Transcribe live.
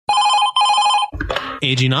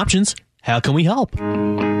Aging Options, how can we help?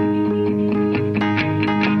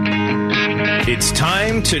 It's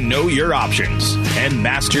time to know your options and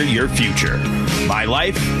master your future. My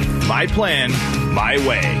life, my plan, my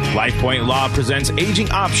way. LifePoint Law presents Aging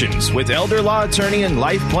Options with elder law attorney and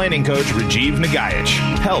life planning coach Rajiv Nagaich.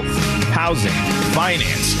 Health, housing,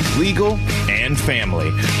 finance, legal, and family.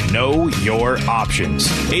 Know your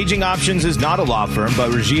options. Aging Options is not a law firm,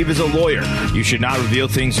 but Rajiv is a lawyer. You should not reveal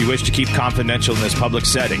things you wish to keep confidential in this public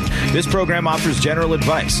setting. This program offers general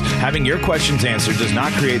advice. Having your questions answered does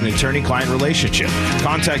not create an attorney-client relationship.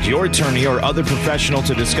 Contact your attorney or other professional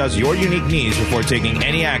to discuss your unique needs before taking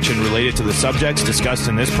any action related to the subjects discussed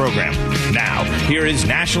in this program. Now, here is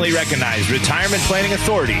nationally recognized retirement planning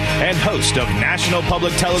authority and host of national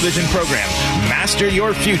public television program Master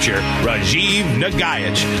Your Future, Rajiv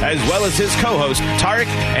Nagaich, as well as his co-host Tariq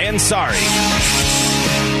Ansari.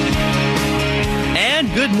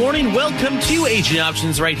 And good morning. Welcome to Aging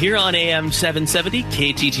Options right here on AM 770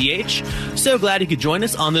 KTTH. So glad you could join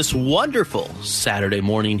us on this wonderful Saturday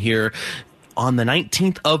morning here on the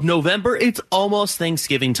 19th of November. It's almost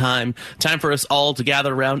Thanksgiving time. Time for us all to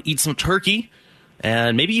gather around, eat some turkey,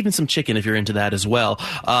 and maybe even some chicken if you're into that as well.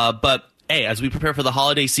 But hey, as we prepare for the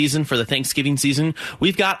holiday season, for the Thanksgiving season,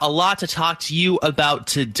 we've got a lot to talk to you about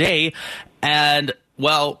today. And,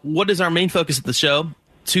 well, what is our main focus of the show?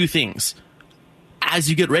 Two things. As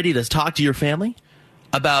you get ready to talk to your family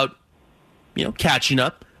about, catching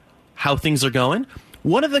up, how things are going,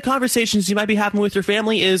 one of the conversations you might be having with your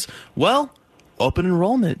family is, well, open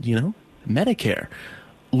enrollment, Medicare,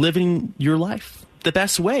 living your life the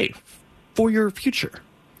best way for your future,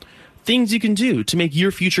 things you can do to make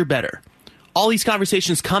your future better. All these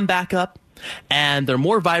conversations come back up, and they're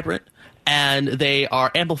more vibrant, and they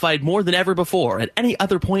are amplified more than ever before at any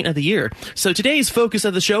other point of the year. So today's focus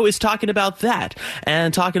of the show is talking about that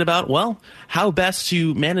and talking about, well, how best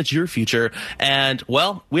to manage your future. And,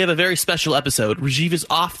 well, we have a very special episode. Rajiv is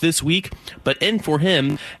off this week, but in for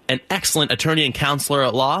him, an excellent attorney and counselor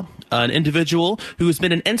at law, an individual who has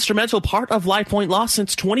been an instrumental part of LifePoint Law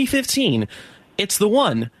since 2015. It's the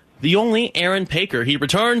one, the only Aaron Paker. He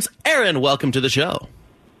returns. Aaron, welcome to the show.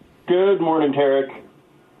 Good morning, Tarek.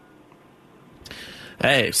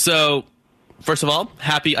 Hey, so first of all,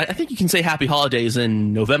 I think you can say happy holidays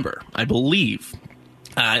in November, I believe,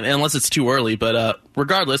 unless it's too early. But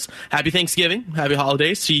regardless, happy Thanksgiving, happy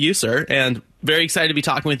holidays to you, sir, and very excited to be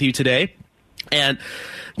talking with you today. And,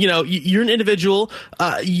 you're an individual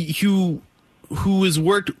who has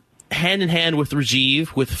worked hand in hand with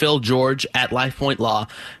Rajiv, with Phil George at LifePoint Law.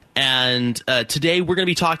 And today we're going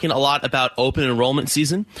to be talking a lot about open enrollment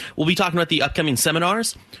season. We'll be talking about the upcoming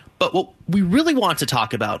seminars. But what we really want to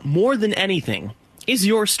talk about more than anything is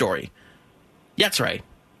your story. That's right.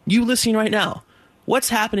 You listening right now. What's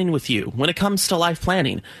happening with you when it comes to life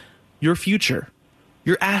planning, your future,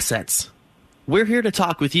 your assets? We're here to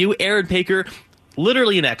talk with you. Aaron Paker,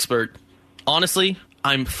 literally an expert. Honestly,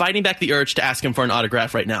 I'm fighting back the urge to ask him for an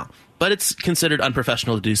autograph right now, but it's considered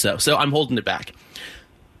unprofessional to do so, so I'm holding it back.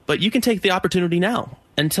 But you can take the opportunity now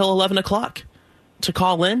until 11 o'clock. To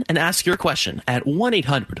call in and ask your question at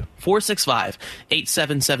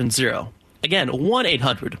 1-800-465-8770. Again,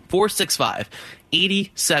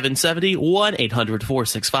 1-800-465-8770.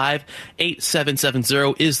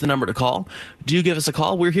 1-800-465-8770 is the number to call. Do give us a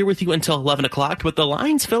call. We're here with you until 11 o'clock, but the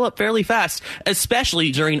lines fill up fairly fast,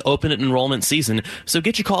 especially during open enrollment season. So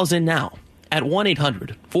get your calls in now at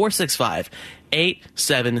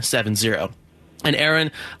 1-800-465-8770. And Aaron,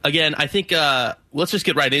 again, I think let's just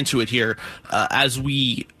get right into it here. As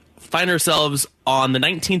we find ourselves on the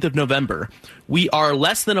 19th of November, we are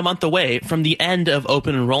less than a month away from the end of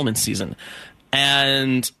open enrollment season.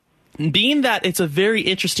 And being that it's a very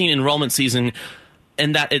interesting enrollment season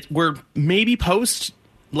and that we're maybe towards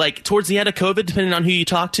the end of COVID, depending on who you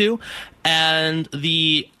talk to, and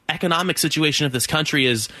the economic situation of this country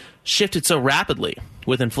has shifted so rapidly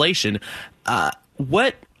with inflation,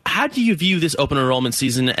 how do you view this open enrollment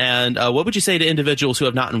season, and what would you say to individuals who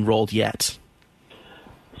have not enrolled yet?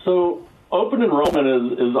 So open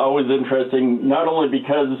enrollment is always interesting, not only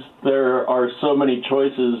because there are so many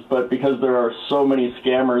choices, but because there are so many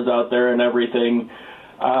scammers out there and everything.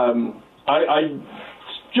 I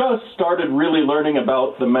just started really learning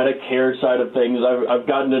about the Medicare side of things. I've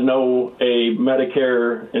gotten to know a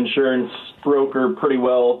Medicare insurance broker pretty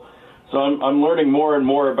well, so I'm learning more and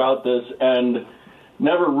more about this, and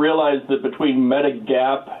never realized that between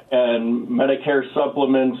Medigap and Medicare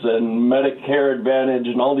supplements and Medicare Advantage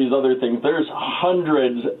and all these other things, there's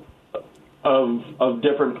hundreds of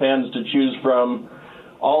different plans to choose from,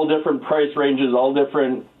 all different price ranges, all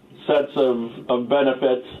different sets of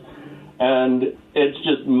benefits. And it's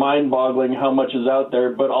just mind-boggling how much is out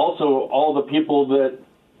there, but also all the people that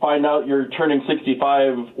find out you're turning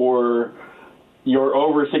 65 or you're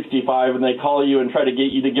over 65 and they call you and try to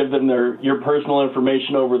get you to give them your personal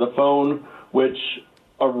information over the phone, which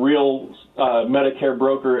a real Medicare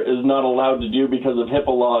broker is not allowed to do because of HIPAA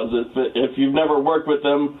laws. If you've never worked with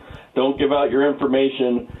them, don't give out your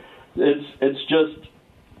information. It's just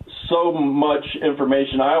so much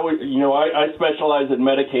information. I specialize in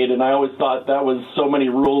Medicaid, and I always thought that was so many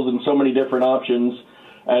rules and so many different options,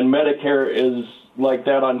 and Medicare is like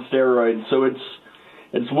that on steroids. So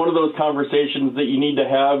it's one of those conversations that you need to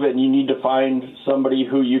have, and you need to find somebody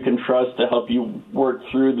who you can trust to help you work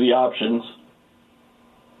through the options.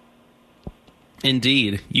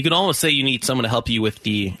 Indeed. You can almost say you need someone to help you with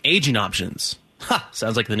the aging options. Ha!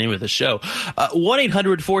 Sounds like the name of the show.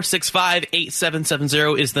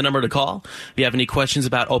 1-800-465-8770 is the number to call. If you have any questions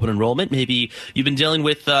about open enrollment, maybe you've been dealing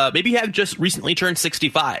with, maybe you have just recently turned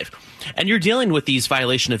 65, and you're dealing with these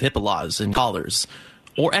violation of HIPAA laws and collars,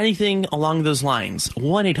 or anything along those lines.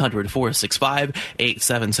 1-800-465-8770,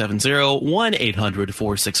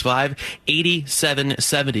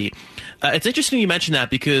 1-800-465-8770. It's interesting you mentioned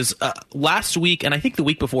that because last week, and I think the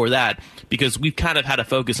week before that, because we've kind of had a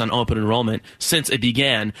focus on open enrollment since it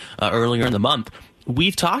began earlier in the month,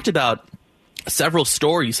 we've talked about several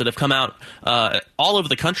stories that have come out all over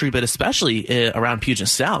the country, but especially around Puget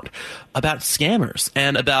Sound, about scammers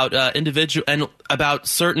and about about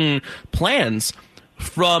certain plans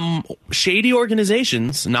from shady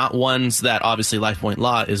organizations, not ones that obviously LifePoint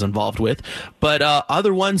Law is involved with, but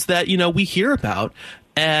other ones that, we hear about.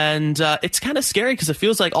 And it's kind of scary because it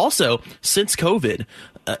feels like also since COVID,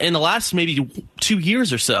 in the last maybe 2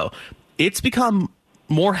 years or so, it's become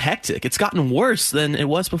more hectic. It's gotten worse than it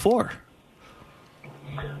was before.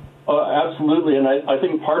 Absolutely. And I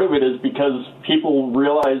think part of it is because people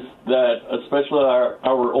realize that, especially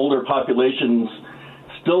our older populations,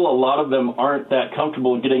 still a lot of them aren't that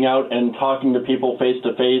comfortable getting out and talking to people face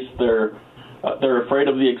to face. They're afraid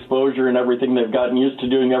of the exposure and everything. They've gotten used to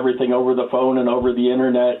doing everything over the phone and over the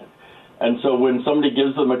internet. And so when somebody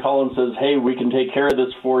gives them a call and says, hey, we can take care of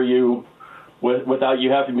this for you without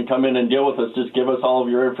you having to come in and deal with us, just give us all of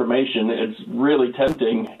your information, it's really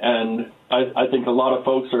tempting. And I think a lot of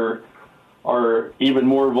folks are even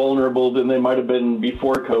more vulnerable than they might have been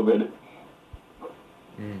before COVID.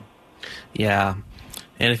 Yeah.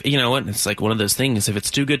 And if, it's like one of those things, if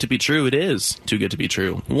it's too good to be true, it is too good to be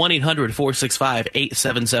true.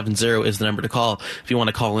 1-800-465-8770 is the number to call if you want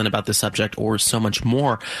to call in about this subject or so much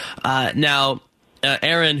more. Now,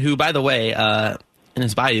 Aaron, who, by the way, in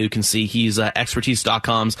his bio, you can see he's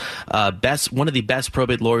Expertise.com's one of the best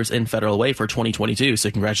probate lawyers in federal way for 2022.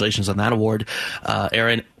 So congratulations on that award,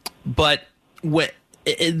 Aaron. But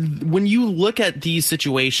when you look at these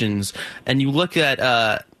situations and you look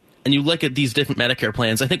at these different Medicare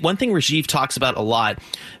plans, I think one thing Rajiv talks about a lot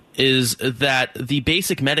is that the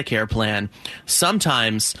basic Medicare plan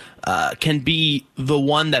sometimes can be the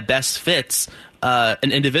one that best fits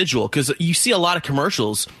an individual, because you see a lot of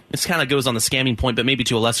commercials. This kind of goes on the scamming point, but maybe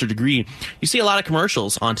to a lesser degree. You see a lot of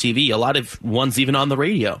commercials on TV, a lot of ones even on the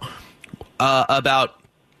radio about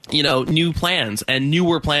new plans and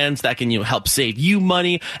newer plans that can help save you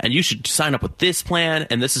money, and you should sign up with this plan,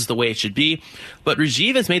 and this is the way it should be. But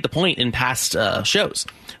Rajiv has made the point in past shows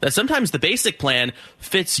that sometimes the basic plan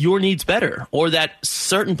fits your needs better, or that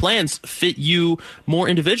certain plans fit you more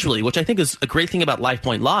individually, which I think is a great thing about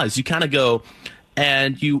LifePoint Law, is you kind of go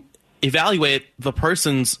and you evaluate the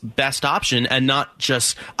person's best option and not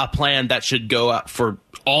just a plan that should go out for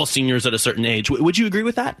all seniors at a certain age. Would you agree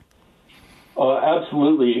with that?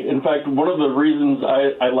 Absolutely. In fact, one of the reasons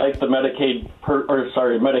I like the Medicare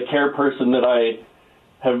person that I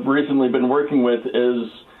have recently been working with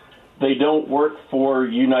is they don't work for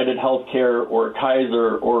United Healthcare or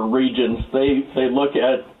Kaiser or Regents. They look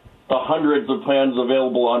at the hundreds of plans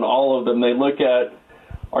available on all of them. They look at,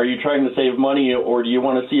 are you trying to save money, or do you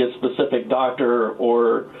want to see a specific doctor,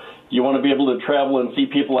 or do you want to be able to travel and see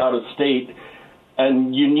people out of state?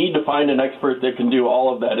 And you need to find an expert that can do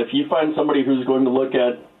all of that. If you find somebody who's going to look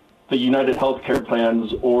at the United Healthcare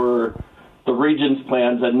plans or the Regents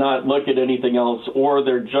plans and not look at anything else, or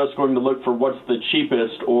they're just going to look for what's the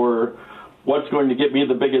cheapest or what's going to get me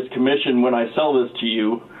the biggest commission when I sell this to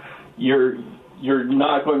you, you're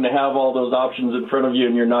not going to have all those options in front of you,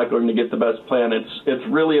 and you're not going to get the best plan. It's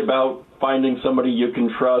really about finding somebody you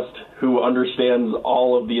can trust who understands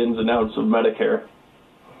all of the ins and outs of Medicare.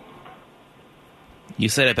 You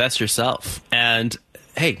said it best yourself. And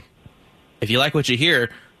hey, if you like what you hear,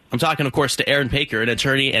 I'm talking, of course, to Aaron Paker, an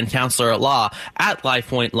attorney and counselor at law at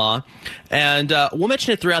LifePoint Law. And we'll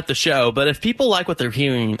mention it throughout the show, but if people like what they're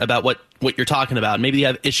hearing about what you're talking about, maybe they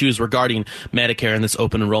have issues regarding Medicare in this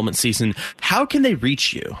open enrollment season, how can they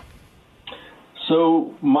reach you?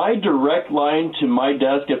 So my direct line to my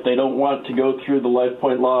desk, if they don't want to go through the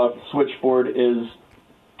LifePoint Law switchboard, is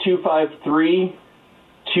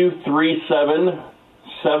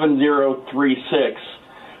 253-237-7036.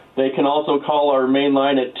 They can also call our main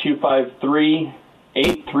line at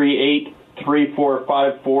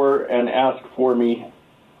 253-838-3454 and ask for me.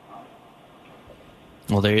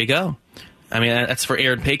 Well, there you go. I mean, that's for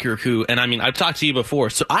Aaron Paker, who, and I mean, I've talked to you before,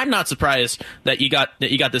 so I'm not surprised that you got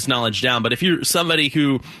this knowledge down. But if you're somebody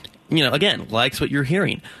who, again, likes what you're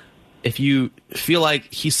hearing, if you feel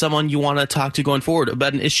like he's someone you want to talk to going forward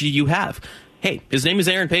about an issue you have, hey, his name is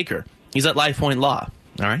Aaron Paker. He's at LifePoint Law.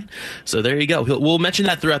 All right. So there you go. We'll mention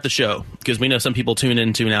that throughout the show because we know some people tune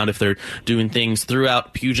in, tune out if they're doing things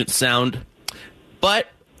throughout Puget Sound. But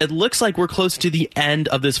it looks like we're close to the end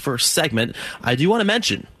of this first segment. I do want to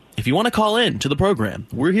mention, if you want to call in to the program,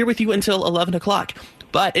 we're here with you until 11 o'clock.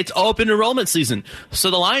 But it's open enrollment season,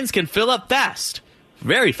 so the lines can fill up fast.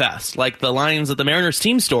 Very fast, like the lines at the Mariners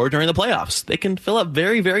team store during the playoffs. They can fill up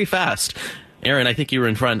very, very fast. Aaron, I think you were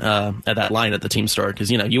in front at that line at the team store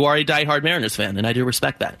because, you are a diehard Mariners fan, and I do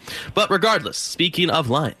respect that. But regardless, speaking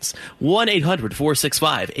of lines,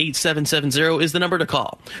 1-800-465-8770 is the number to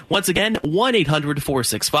call. Once again,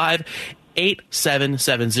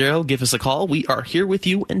 1-800-465-8770. Give us a call. We are here with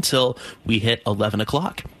you until we hit 11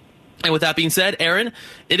 o'clock. And with that being said, Aaron,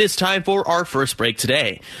 it is time for our first break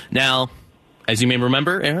today. Now, as you may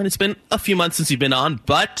remember, Aaron, it's been a few months since you've been on,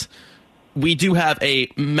 but we do have a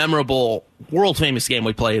memorable, world-famous game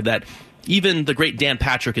we played that even the great Dan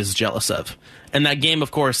Patrick is jealous of. And that game,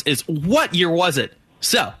 of course, is What Year Was It?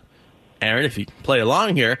 So, Aaron, if you play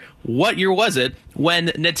along here, what year was it when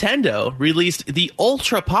Nintendo released the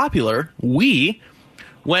ultra-popular Wii,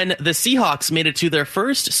 when the Seahawks made it to their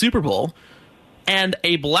first Super Bowl, and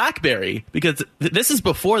a BlackBerry, because this is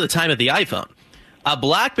before the time of the iPhone, a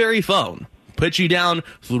BlackBerry phone put you down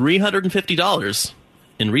 $350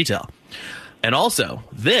 in retail. And also,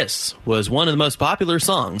 this was one of the most popular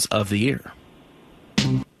songs of the year.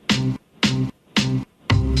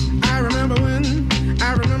 I remember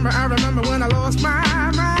when I lost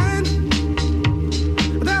my mind.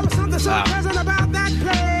 There was something so pleasant about that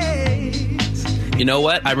place. You know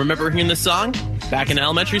what? I remember hearing this song back in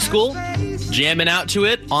elementary school, jamming out to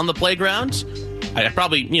it on the playground. I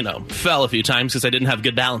probably, fell a few times because I didn't have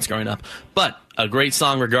good balance growing up. But a great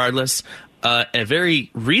song regardless. A very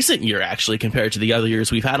recent year, actually, compared to the other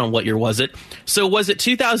years we've had on What Year Was It? So was it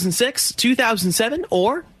 2006, 2007,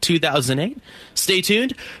 or 2008? Stay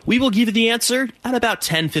tuned. We will give you the answer at about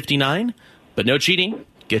 10:59. But no cheating.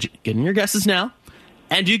 Get in your guesses now.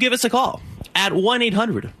 And do give us a call at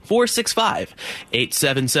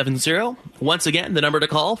 1-800-465-8770. Once again, the number to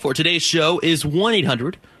call for today's show is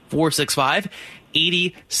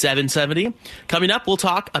 1-800-465-8770. Coming up, we'll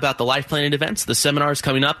talk about the life planning events, the seminars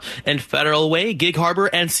coming up in Federal Way, Gig Harbor,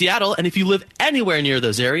 and Seattle. And if you live anywhere near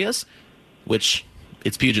those areas, which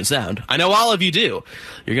it's Puget Sound, I know all of you do,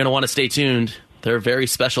 you're going to want to stay tuned. There are very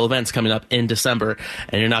special events coming up in December,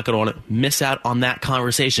 and you're not going to want to miss out on that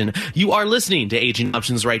conversation. You are listening to Aging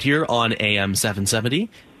Options right here on AM 770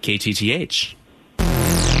 KTTH.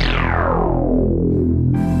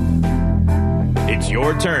 It's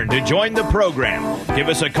your turn to join the program. Give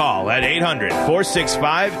us a call at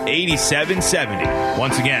 800-465-8770.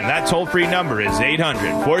 Once again, that toll-free number is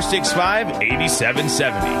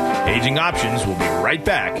 800-465-8770. Aging Options will be right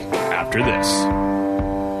back after this.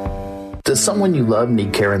 Does someone you love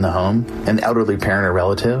need care in the home? An elderly parent or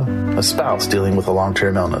relative? A spouse dealing with a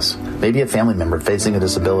long-term illness? Maybe a family member facing a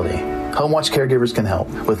disability? HomeWatch Caregivers can help.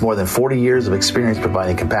 With more than 40 years of experience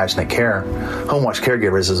providing compassionate care, HomeWatch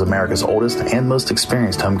Caregivers is America's oldest and most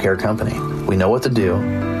experienced home care company. We know what to do,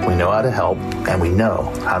 we know how to help, and we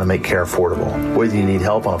know how to make care affordable. Whether you need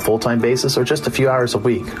help on a full-time basis or just a few hours a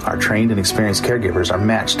week, our trained and experienced caregivers are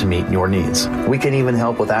matched to meet your needs. We can even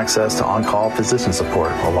help with access to on-call physician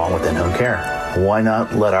support along with in-home care. Why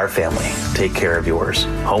not let our family take care of yours?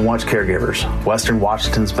 HomeWatch Caregivers, Western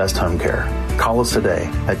Washington's best home care. Call us today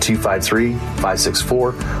at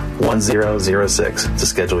 253-564-1006 to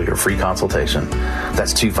schedule your free consultation.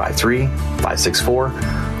 That's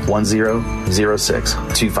 253-564-1006.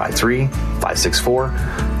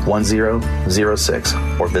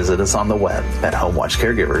 253-564-1006. Or visit us on the web at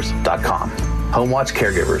homewatchcaregivers.com. HomeWatch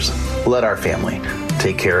Caregivers. Let our family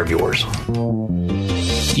take care of yours.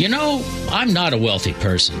 You know, I'm not a wealthy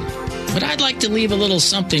person, but I'd like to leave a little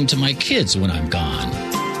something to my kids when I'm gone.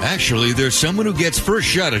 Actually, there's someone who gets first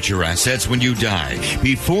shot at your assets when you die,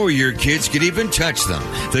 before your kids can even touch them.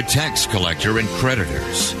 The tax collector and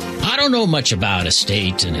creditors. I don't know much about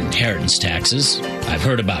estate and inheritance taxes. I've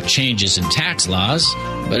heard about changes in tax laws,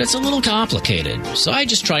 but it's a little complicated, so I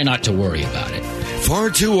just try not to worry about it. Far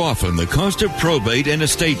too often, the cost of probate and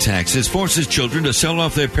estate taxes forces children to sell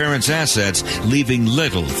off their parents' assets, leaving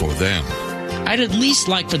little for them. I'd at least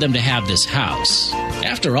like for them to have this house.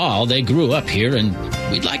 After all, they grew up here, and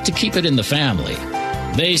we'd like to keep it in the family.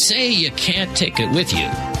 They say you can't take it with you.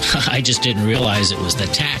 I just didn't realize it was the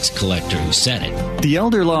tax collector who said it. The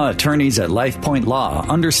elder law attorneys at LifePoint Law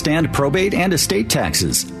understand probate and estate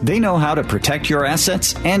taxes. They know how to protect your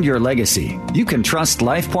assets and your legacy. You can trust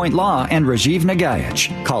LifePoint Law and Rajiv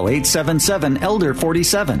Nagayach. Call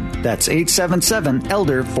 877-ELDER-47. That's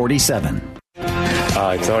 877-ELDER-47.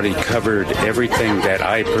 I thought he covered everything that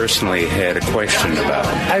I personally had a question about.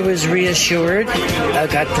 I was reassured. I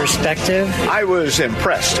got perspective. I was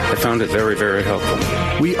impressed. I found it very, very helpful.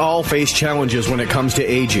 We all face challenges when it comes to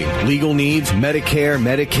aging. Legal needs, Medicare,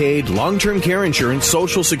 Medicaid, long-term care insurance,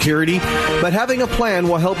 Social Security. But having a plan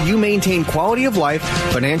will help you maintain quality of life,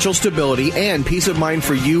 financial stability, and peace of mind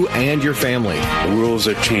for you and your family. The rules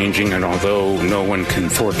are changing, and although no one can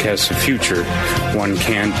forecast the future, one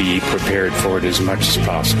can be prepared for it as much as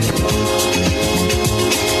possible.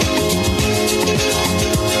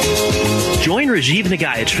 Join Rajiv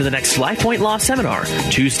Nagayach for the next LifePoint Law Seminar,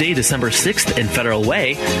 Tuesday, December 6th in Federal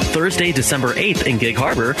Way, Thursday, December 8th in Gig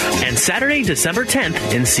Harbor, and Saturday, December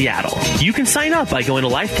 10th in Seattle. You can sign up by going to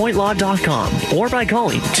lifepointlaw.com or by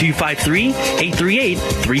calling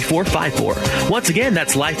 253-838-3454. Once again,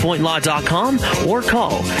 that's lifepointlaw.com or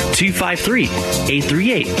call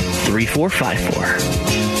 253-838-3454.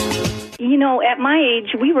 You know, at my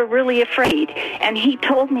age, we were really afraid. And he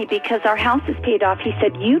told me, because our house is paid off, he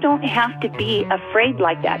said, you don't have to be afraid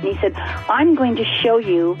like that. And he said, I'm going to show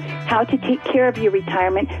you how to take care of your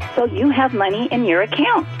retirement so you have money in your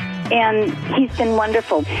account. And he's been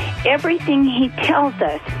wonderful. Everything he tells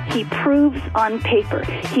us, he proves on paper.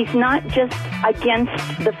 He's not just against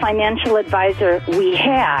the financial advisor we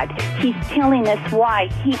had. He's telling us why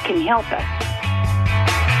he can help us.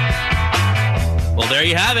 Well, there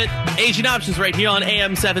you have it. Aging Options right here on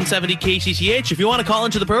AM 770 KTTH. If you want to call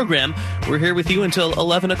into the program, we're here with you until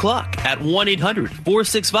 11 o'clock at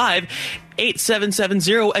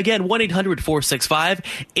 1-800-465-8770. Again,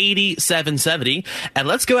 1-800-465-8770. And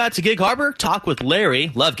let's go out to Gig Harbor, talk with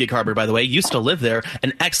Larry. Love Gig Harbor, by the way. Used to live there.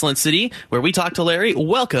 An excellent city where we talk to Larry.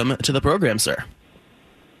 Welcome to the program, sir.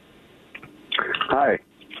 Hi.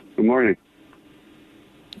 Good morning.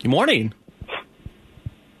 Good morning.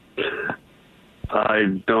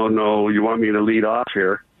 I don't know. You want me to lead off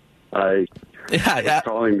here? You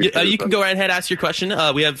can go right ahead, ask your question.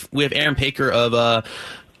 We have Aaron Paker of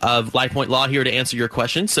LifePoint Law here to answer your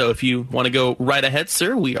question. So if you want to go right ahead,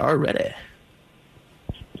 sir, we are ready.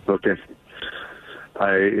 Okay.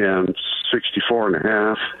 I am 64 and a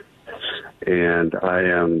half, and I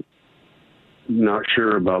am not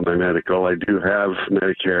sure about my medical. I do have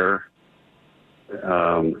Medicare,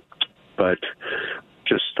 but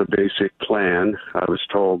just the basic plan. I was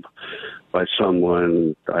told by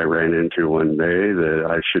someone I ran into one day that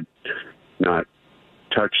I should not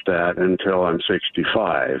touch that until I'm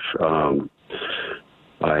 65.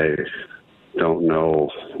 I don't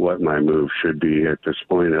know what my move should be at this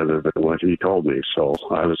point other than what he told me, so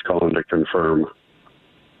I was calling to confirm.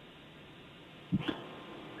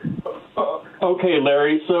 Okay,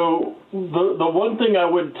 Larry, so the one thing I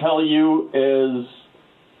would tell you is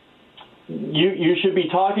you should be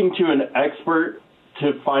talking to an expert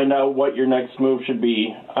to find out what your next move should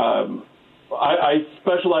be. I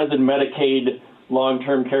specialize in Medicaid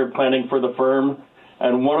long-term care planning for the firm,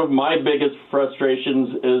 and one of my biggest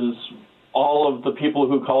frustrations is all of the people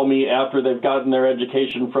who call me after they've gotten their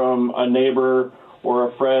education from a neighbor or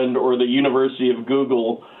a friend or the University of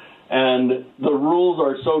Google, and the rules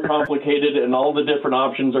are so complicated and all the different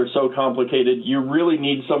options are so complicated. You really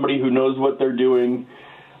need somebody who knows what they're doing.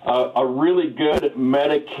 A really good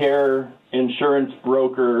Medicare insurance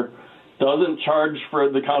broker doesn't charge for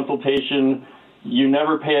the consultation. You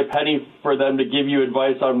never pay a penny for them to give you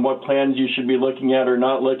advice on what plans you should be looking at or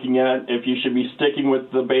not looking at, if you should be sticking with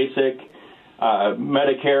the basic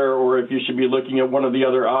Medicare or if you should be looking at one of the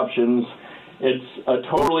other options. It's a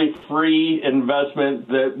totally free investment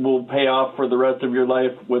that will pay off for the rest of your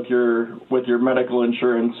life with your medical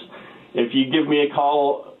insurance. If you give me a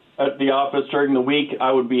call at the office during the week,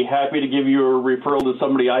 I would be happy to give you a referral to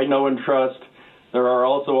somebody I know and trust. There are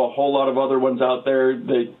also a whole lot of other ones out there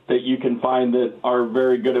that you can find that are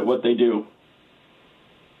very good at what they do.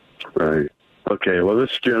 Right. Okay, well,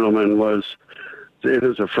 this gentleman it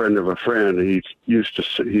is a friend of a friend. He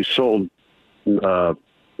sold home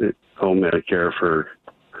Medicare for,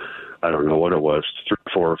 I don't know what it was, 3,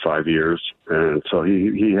 4, or 5 years. And so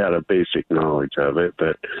he had a basic knowledge of it,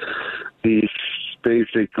 but he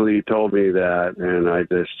basically told me that, and I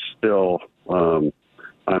just still, I'm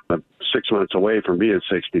 6 months away from being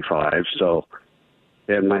 65. So,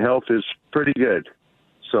 and my health is pretty good.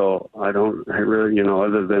 So I really,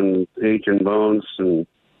 other than aching bones and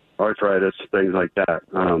arthritis, things like that.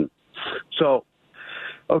 So,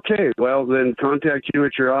 okay, well then contact you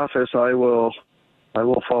at your office. I will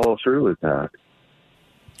follow through with that.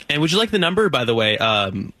 And would you like the number, by the way,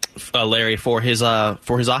 Larry, for his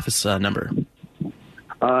office number?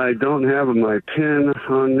 I don't have my pen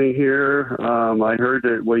on me here. I heard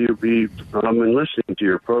that I've been listening to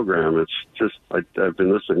your program. It's just I've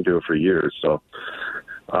been listening to it for years. So,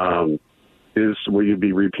 will you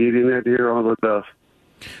be repeating it here on the?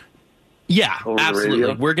 Yeah,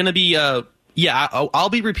 absolutely. We're going to be. I'll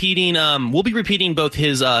be repeating. We'll be repeating both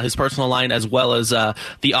his personal line as well as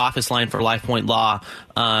the office line for LifePoint Law,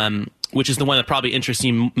 which is the one that probably interests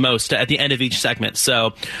you most at the end of each segment.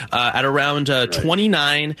 So at around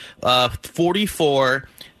 29, 44,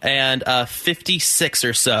 and 56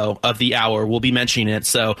 or so of the hour, we'll be mentioning it.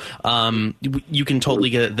 So you can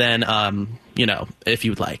totally get it then, if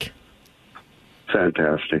you would like.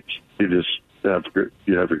 Fantastic. You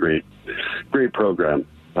have a great program.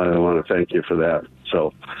 I want to thank you for that.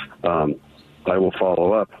 So I will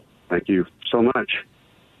follow up. Thank you so much.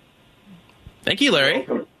 Thank you, Larry.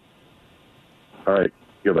 All right.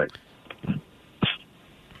 Goodbye.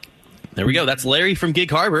 There we go. That's Larry from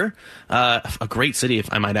Gig Harbor, a great city,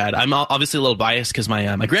 if I might add. I'm obviously a little biased because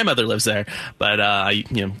my grandmother lives there, but I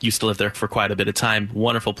used to live there for quite a bit of time.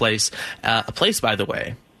 Wonderful place. A place, by the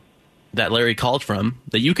way, that Larry called from,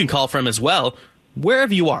 that you can call from as well,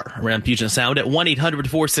 wherever you are around Puget Sound at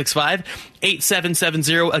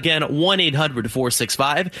 1-800-465-8770. Again,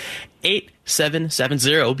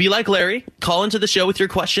 1-800-465-8770. Be like Larry. Call into the show with your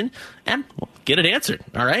question and get it answered.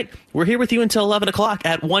 All right? We're here with you until 11 o'clock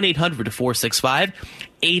at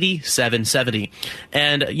 1-800-465-8770.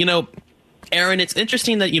 And, Aaron, it's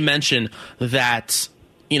interesting that you mentioned that,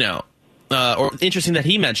 or interesting that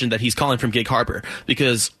he mentioned that he's calling from Gig Harbor,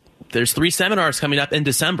 because there's 3 seminars coming up in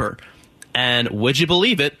December. And would you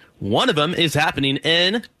believe it, one of them is happening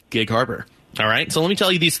in Gig Harbor. All right, so let me tell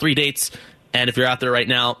you these 3 dates. And if you're out there right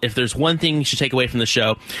now, if there's one thing you should take away from the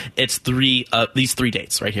show, it's these 3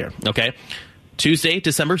 dates right here, okay? Tuesday,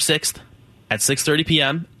 December 6th at 6:30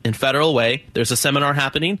 p.m. in Federal Way. There's a seminar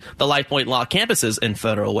happening. The LifePoint Law campus is in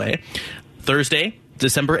Federal Way. Thursday,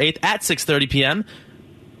 December 8th at 6:30 p.m.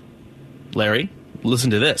 Larry, listen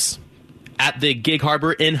to this. At the Gig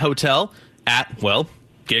Harbor Inn Hotel at,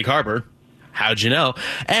 Gig Harbor. How'd you know?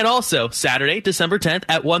 And also Saturday, December 10th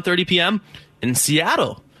at 1:30 p.m. in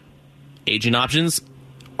Seattle. Agent Options,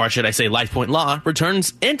 or should I say LifePoint Law,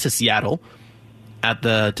 returns into Seattle at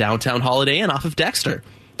the downtown Holiday Inn off of Dexter.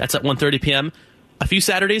 That's at 1:30 p.m. a few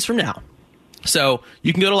Saturdays from now. So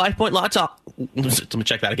you can go to LifePoint Law. Let me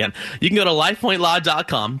check that again. You can go to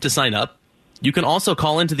lifepointlaw.com to sign up. You can also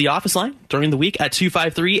call into the office line during the week at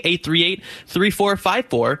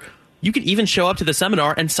 253-838-3454. You can even show up to the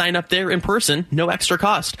seminar and sign up there in person, no extra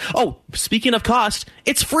cost. Oh, speaking of cost,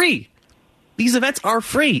 it's free. These events are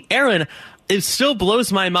free. Aaron, it still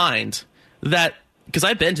blows my mind that, because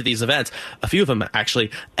I've been to these events, a few of them actually,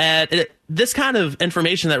 and this kind of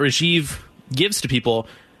information that Rajiv gives to people,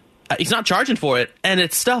 he's not charging for it, and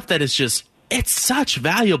it's stuff that is just, it's such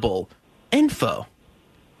valuable info.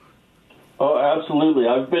 Oh, absolutely.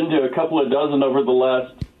 I've been to a couple of dozen over the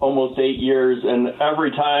last almost 8 years, and every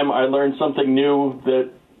time I learned something new that,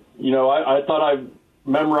 I thought I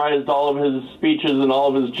memorized all of his speeches and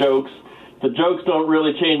all of his jokes. The jokes don't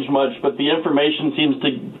really change much, but the information seems to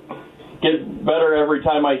get better every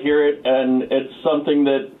time I hear it, and it's something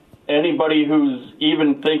that anybody who's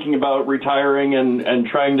even thinking about retiring and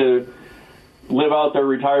trying to live out their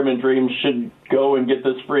retirement dreams should go and get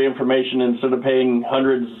this free information instead of paying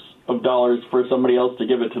hundreds of dollars for somebody else to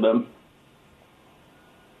give it to them.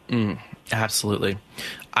 Absolutely.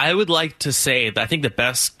 I would like to say that I think the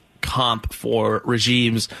best comp for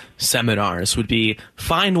Rajiv's seminars would be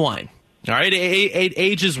fine wine. All right, it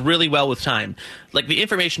ages really well with time. Like the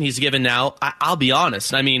information he's given now, I'll be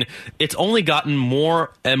honest. I mean, it's only gotten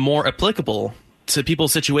more and more applicable to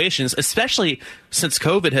people's situations, especially since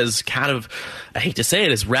COVID has kind of, I hate to say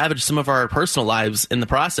it, has ravaged some of our personal lives in the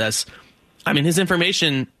process. I mean, his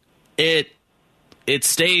information, it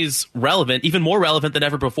stays relevant, even more relevant than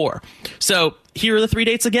ever before. So here are the 3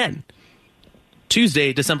 dates again.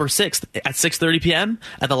 Tuesday, December 6th at 6:30 p.m.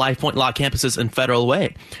 at the LifePoint Law campuses in Federal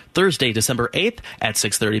Way. Thursday, December 8th at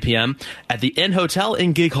 6:30 p.m. at the Inn Hotel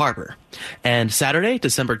in Gig Harbor. And Saturday,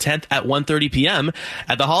 December 10th at 1:30 p.m.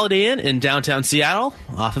 at the Holiday Inn in downtown Seattle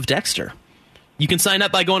off of Dexter. You can sign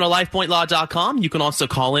up by going to lifepointlaw.com. You can also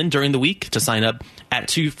call in during the week to sign up at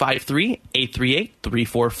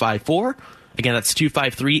 253-838-3454. Again, that's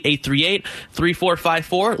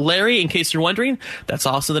 253-838-3454. Larry, in case you're wondering, that's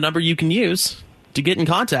also the number you can use to get in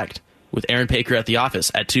contact with Aaron Paker at the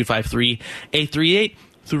office at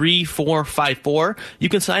 253-838-3454. You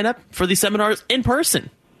can sign up for these seminars in person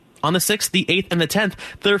on the 6th, the 8th, and the 10th.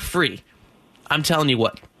 They're free. I'm telling you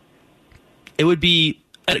what, it would be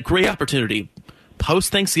a great opportunity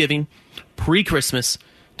post-Thanksgiving, pre-Christmas,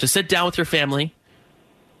 to sit down with your family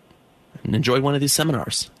and enjoy one of these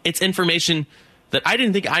seminars. It's information that I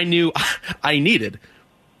didn't think I knew I needed,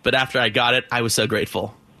 but after I got it, I was so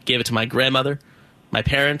grateful. Gave it to my grandmother, my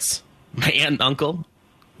parents, my aunt and uncle,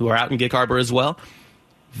 who are out in Gig Harbor as well.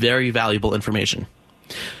 Very valuable information.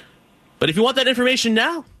 But if you want that information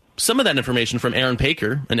now, some of that information from Aaron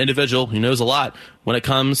Paker, an individual who knows a lot when it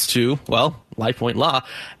comes to, well, LifePoint Law.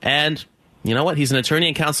 And you know what? He's an attorney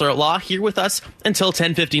and counselor at law here with us until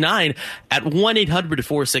 10:59 at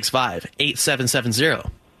 1-800-465-8770.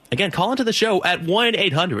 Again, call into the show at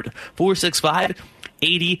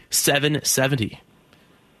 1-800-465-8770.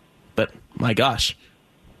 But my gosh,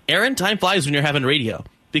 Aaron, time flies when you're having radio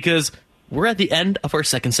because we're at the end of our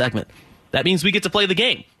second segment. That means we get to play the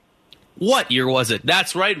game. What year was it?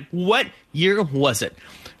 That's right. What year was it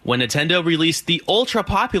when Nintendo released the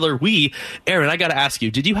ultra-popular Wii? Aaron, I got to ask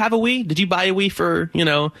you, did you have a Wii? Did you buy a Wii for,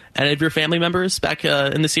 any of your family members back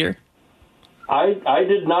in this year? I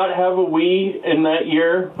did not have a Wii in that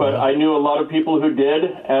year, but I knew a lot of people who did,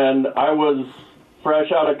 and I was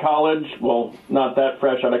fresh out of college. Well, not that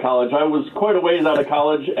fresh out of college. I was quite a ways out of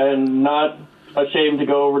college and not ashamed to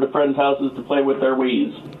go over to friends' houses to play with their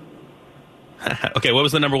Wiis. Okay, what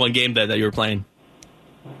was the number one game that you were playing?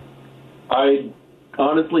 I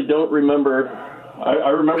honestly don't remember. I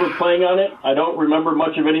remember playing on it. I don't remember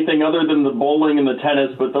much of anything other than the bowling and the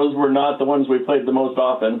tennis, but those were not the ones we played the most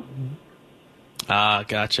often. Ah,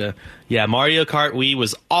 gotcha. Yeah, Mario Kart Wii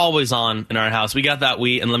was always on in our house. We got that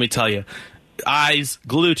Wii, and let me tell you, eyes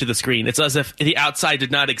glued to the screen. It's as if the outside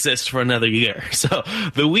did not exist for another year. So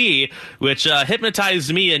the Wii, which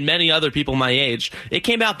hypnotized me and many other people my age, it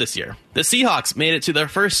came out this year. The Seahawks made it to their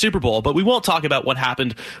first Super Bowl, but we won't talk about what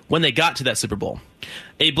happened when they got to that Super Bowl.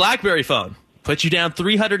 A BlackBerry phone put you down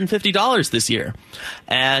 $350 this year.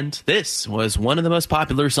 And this was one of the most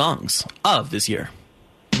popular songs of this year.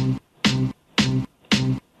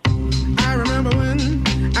 I remember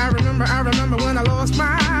when I lost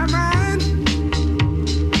my mind.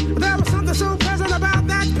 There was something so pleasant about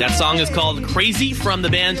that. That song is called Crazy from the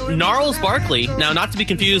band Gnarls Barkley. Now, not to be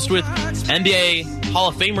confused with NBA Hall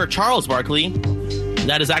of Famer Charles Barkley.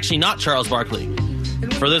 That is actually not Charles Barkley.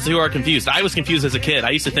 For those who are confused, I was confused as a kid. I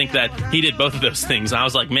used to think that he did both of those things. And I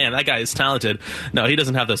was like, man, that guy is talented. No, he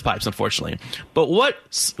doesn't have those pipes, unfortunately. But what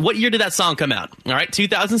year did that song come out? All right,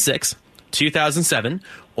 2006, 2007,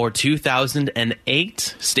 or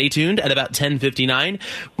 2008? Stay tuned at about 10:59.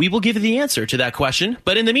 We will give you the answer to that question.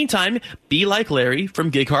 But in the meantime, be like Larry from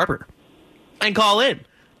Gig Harbor and call in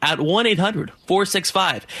at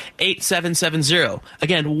 1-800-465-8770.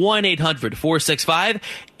 Again,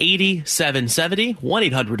 1-800-465-8770.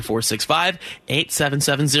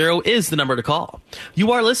 1-800-465-8770 is the number to call.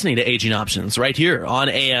 You are listening to Aging Options right here on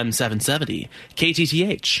AM 770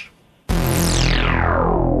 KTTH.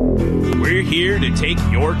 We're here to take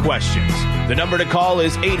your questions. The number to call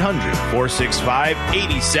is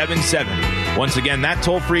 800-465-8770. Once again, that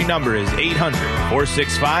toll-free number is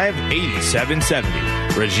 800-465-8770.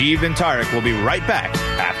 Rajiv and Tarek will be right back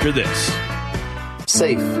after this.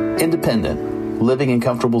 Safe, independent, living in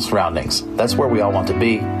comfortable surroundings. That's where we all want to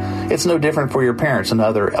be. It's no different for your parents and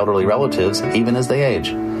other elderly relatives, even as they age.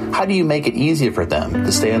 How do you make it easier for them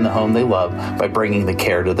to stay in the home they love by bringing the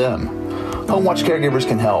care to them? HomeWatch Caregivers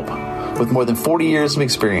can help. With more than 40 years of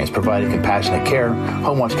experience providing compassionate care,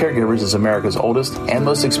 HomeWatch Caregivers is America's oldest and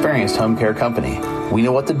most experienced home care company. We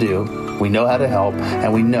know what to do, we know how to help,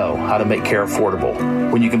 and we know how to make care affordable.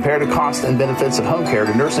 When you compare the costs and benefits of home care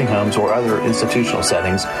to nursing homes or other institutional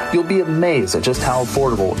settings, you'll be amazed at just how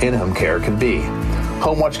affordable in-home care can be.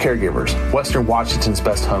 HomeWatch Caregivers, Western Washington's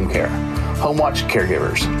best home care. HomeWatch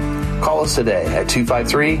Caregivers. Call us today at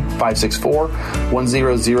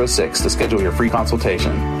 253-564-1006 to schedule your free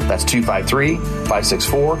consultation. That's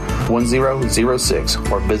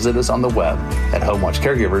 253-564-1006, or visit us on the web at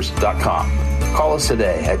homewatchcaregivers.com. Call us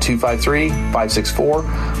today at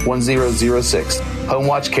 253-564-1006. Home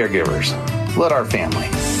Watch Caregivers. Let our family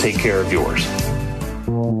take care of yours.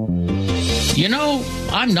 You know,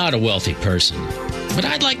 I'm not a wealthy person, but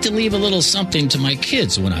I'd like to leave a little something to my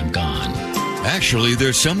kids when I'm gone. Actually,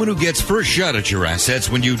 there's someone who gets first shot at your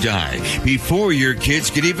assets when you die, before your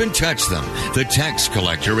kids can even touch them. The tax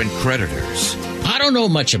collector and creditors. I don't know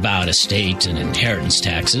much about estate and inheritance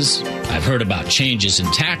taxes. I've heard about changes in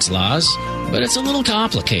tax laws, but it's a little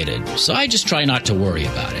complicated, so I just try not to worry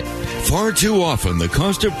about it. Far too often, the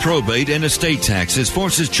cost of probate and estate taxes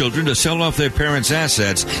forces children to sell off their parents'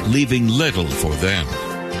 assets, leaving little for them.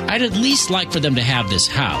 I'd at least like for them to have this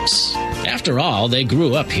house. After all, they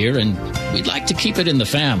grew up here, and we'd like to keep it in the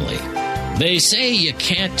family. They say you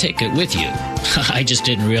can't take it with you. I just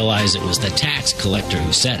didn't realize it was the tax collector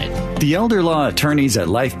who said it. The elder law attorneys at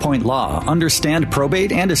LifePoint Law understand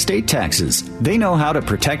probate and estate taxes. They know how to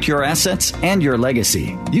protect your assets and your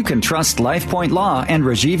legacy. You can trust LifePoint Law and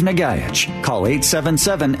Rajiv Nagayach. Call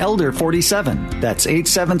 877-ELDER-47. That's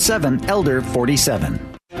 877-ELDER-47.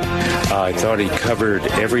 I thought he covered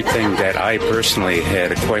everything that I personally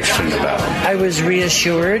had a question about. I was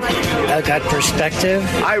reassured. I got perspective.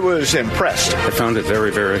 I was impressed. I found it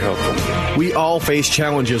very, very helpful. We all face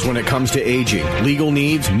challenges when it comes to aging. Legal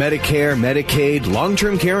needs, Medicare, Medicaid,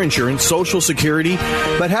 long-term care insurance, Social Security.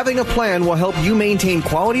 But having a plan will help you maintain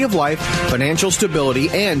quality of life, financial stability,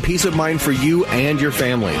 and peace of mind for you and your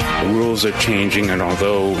family. The rules are changing, and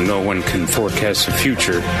although no one can forecast the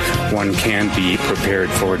future, one can be prepared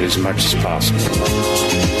for it as much as possible.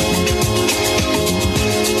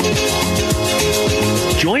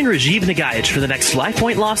 Join Rajiv Nagayach for the next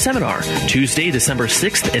LifePoint Law Seminar, Tuesday, December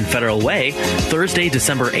 6th in Federal Way, Thursday,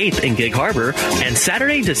 December 8th in Gig Harbor, and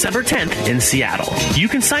Saturday, December 10th in Seattle. You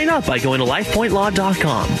can sign up by going to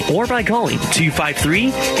lifepointlaw.com or by calling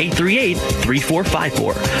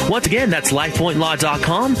 253-838-3454. Once again, that's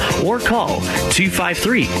lifepointlaw.com or call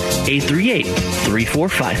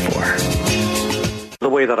 253-838-3454. The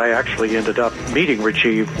way that I actually ended up meeting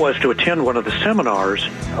Rajiv was to attend one of the seminars.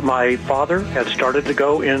 My father had started to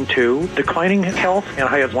go into declining health, and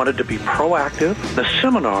I had wanted to be proactive. The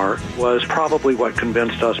seminar was probably what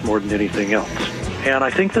convinced us more than anything else. And I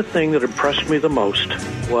think the thing that impressed me the most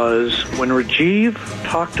was when Rajiv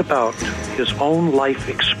talked about his own life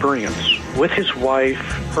experience with his wife,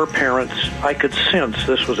 her parents. I could sense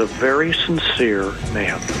this was a very sincere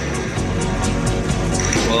man.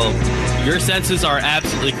 Well, your senses are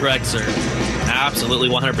absolutely correct, sir. Absolutely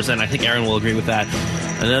 100%. I think Aaron will agree with that.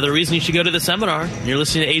 Another reason you should go to the seminar. You're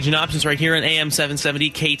listening to Aging Options right here on AM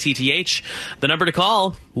 770 KTTH. The number to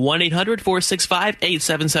call,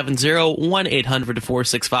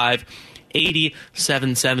 1-800-465-8770,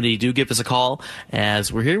 1-800-465-8770. Do give us a call,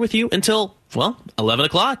 as we're here with you until, 11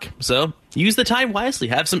 o'clock. So use the time wisely.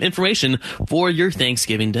 Have some information for your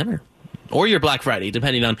Thanksgiving dinner. Or your Black Friday,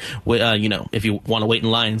 depending on, if you want to wait in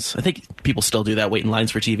lines. I think people still do that, wait in lines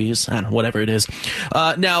for TVs. I don't know, whatever it is.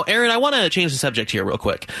 Now, Aaron, I want to change the subject here real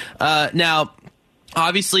quick. Now,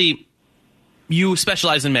 obviously, you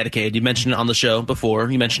specialize in Medicaid. You mentioned it on the show before.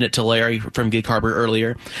 You mentioned it to Larry from Gig Harbor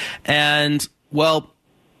earlier. And, well,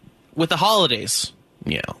 with the holidays,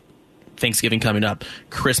 Thanksgiving coming up,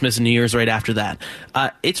 Christmas and New Year's right after that,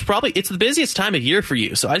 it's the busiest time of year for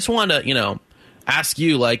you. So I just want to, ask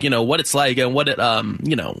you, what it's like and what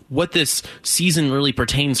what this season really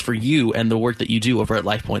pertains for you and the work that you do over at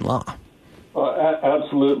LifePoint Law.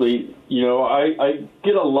 Absolutely. I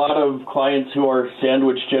get a lot of clients who are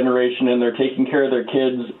sandwich generation, and they're taking care of their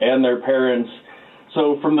kids and their parents.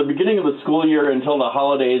 So from the beginning of the school year until the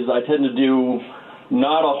holidays, I tend to do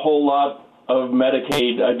not a whole lot of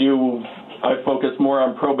Medicaid. I focus more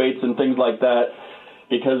on probates and things like that,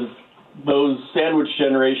 because those sandwich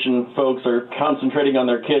generation folks are concentrating on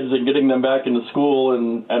their kids and getting them back into school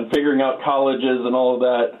and figuring out colleges and all of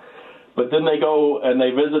that. But then they go and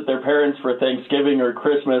they visit their parents for Thanksgiving or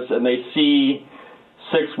Christmas, and they see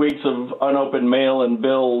 6 weeks of unopened mail and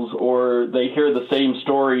bills, or they hear the same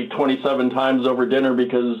story 27 times over dinner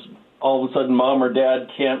because all of a sudden mom or dad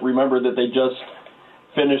can't remember that they just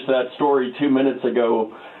finished that story 2 minutes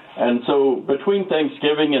ago. And so between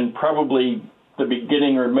Thanksgiving and probably the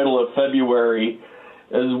beginning or middle of February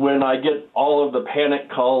is when I get all of the panic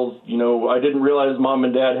calls. I didn't realize mom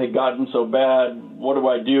and dad had gotten so bad. What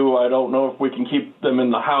do? I don't know if we can keep them in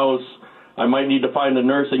the house. I might need to find a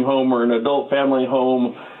nursing home or an adult family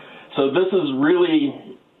home. So this is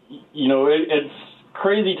really, it's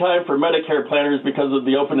crazy time for Medicare planners because of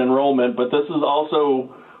the open enrollment, but this is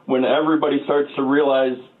also when everybody starts to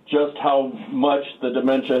realize just how much the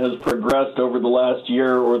dementia has progressed over the last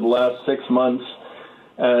year or the last 6 months.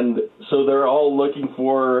 And so they're all looking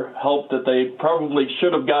for help that they probably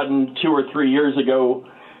should have gotten 2 or 3 years ago,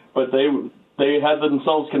 but they had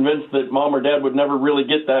themselves convinced that mom or dad would never really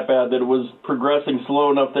get that bad, that it was progressing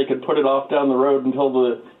slow enough they could put it off down the road until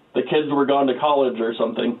the kids were gone to college or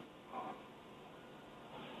something.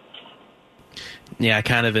 Yeah,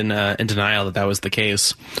 kind of in denial that was the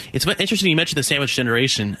case. It's interesting you mentioned the sandwich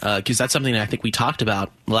generation, because that's something that I think we talked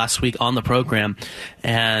about last week on the program,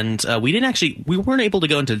 and we weren't able to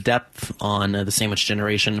go into depth on the sandwich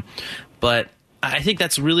generation, but I think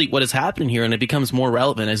that's really what is happening here, and it becomes more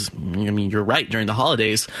relevant as, you're right, during the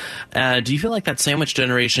holidays. Do you feel like that sandwich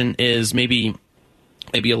generation is maybe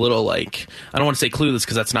a little, like, I don't want to say clueless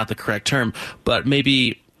because that's not the correct term, but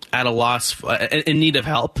maybe at a loss, in need of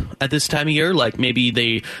help at this time of year? Like maybe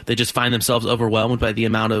they just find themselves overwhelmed by the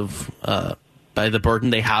amount of, by the burden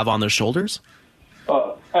they have on their shoulders?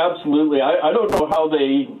 Absolutely. I don't know how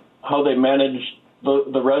they manage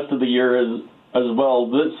the rest of the year as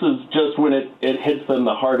well. This is just when it hits them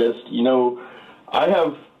the hardest. I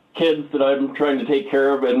have kids that I'm trying to take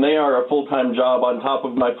care of, and they are a full-time job on top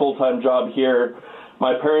of my full-time job here.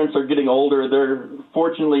 My parents are getting older. They're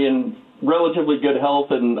fortunately in relatively good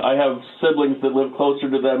health, and I have siblings that live closer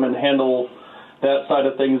to them and handle that side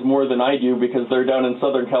of things more than I do because they're down in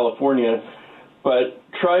Southern California. But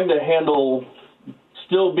trying to handle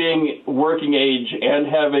still being working age and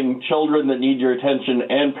having children that need your attention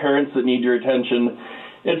and parents that need your attention,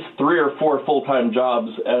 it's 3 or 4 full-time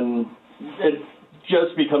jobs, and it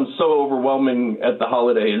just becomes so overwhelming at the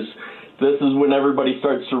holidays. This is when everybody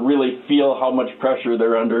starts to really feel how much pressure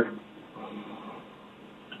they're under.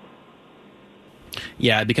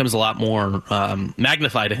 Yeah, it becomes a lot more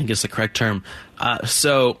magnified, I think is the correct term.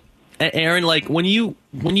 So, Aaron, like when you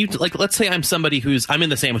like, let's say I'm somebody I'm in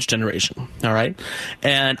the sandwich generation, all right,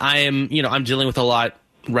 and I'm dealing with a lot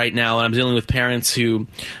right now, and I'm dealing with parents who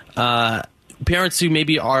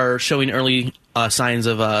maybe are showing early signs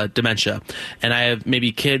of dementia, and I have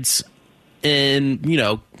maybe kids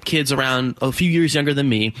around a few years younger than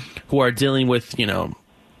me who are dealing with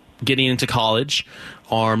getting into college,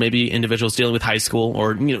 or maybe individuals dealing with high school,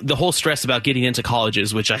 or the whole stress about getting into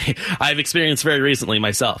colleges, which I've experienced very recently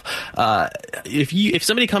myself. If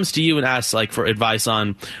somebody comes to you and asks like for advice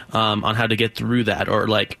on how to get through that,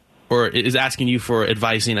 or is asking you for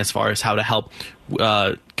advising as far as how to help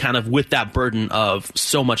kind of with that burden of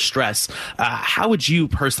so much stress, how would you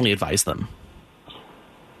personally advise them?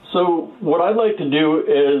 So what I'd like to do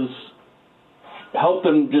is help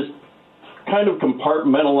them just kind of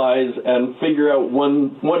compartmentalize and figure out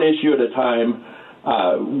one issue at a time.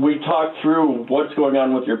 We talk through what's going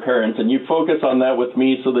on with your parents, and you focus on that with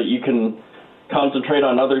me so that you can concentrate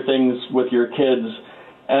on other things with your kids.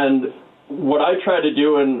 And what I try to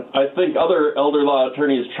do, and I think other elder law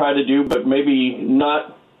attorneys try to do, but maybe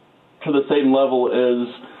not to the same level,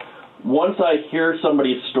 is once I hear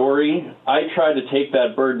somebody's story, I try to take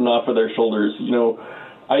that burden off of their shoulders.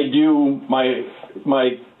 I do my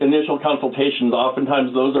initial consultations.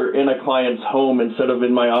 Oftentimes those are in a client's home instead of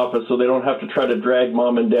in my office, so they don't have to try to drag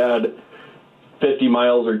mom and dad 50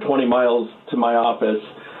 miles or 20 miles to my office.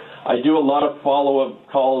 I do a lot of follow-up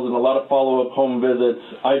calls and a lot of follow-up home visits.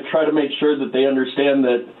 I try to make sure that they understand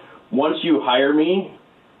that once you hire me,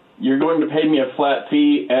 you're going to pay me a flat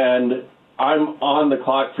fee, and I'm on the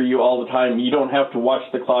clock for you all the time. You don't have to watch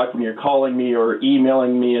the clock when you're calling me or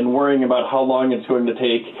emailing me and worrying about how long it's going to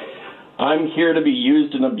take. I'm here to be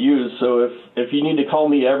used and abused, so if you need to call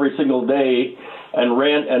me every single day and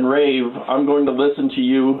rant and rave, I'm going to listen to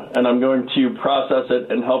you, and I'm going to process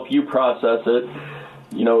it and help you process it.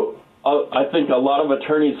 I think a lot of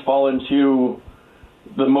attorneys fall into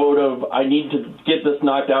the mode of, I need to get this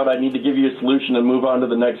knocked out, I need to give you a solution and move on to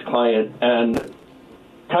the next client. And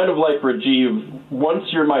kind of like Rajiv, once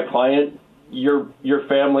you're my client, you're your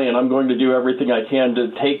family, and I'm going to do everything I can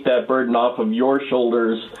to take that burden off of your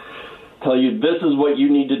shoulders, tell you this is what you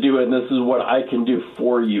need to do and this is what I can do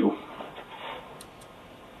for you.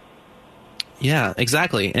 Yeah,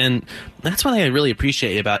 exactly. And that's what I really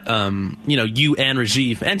appreciate about, you and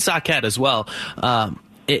Rajiv and Saket as well,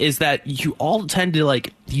 is that you all tend to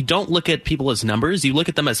you don't look at people as numbers, you look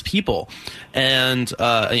at them as people. And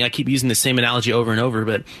I keep using the same analogy over and over,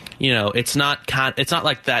 but it's not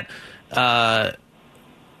like that,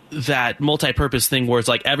 that multi-purpose thing where it's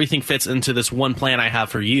like everything fits into this one plan I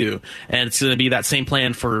have for you. And it's going to be that same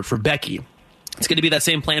plan for Becky. It's going to be that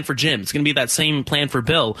same plan for Jim. It's going to be that same plan for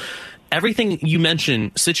Bill. Everything you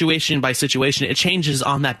mention, situation by situation, it changes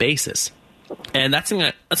on that basis. And that's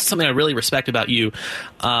something I really respect about you,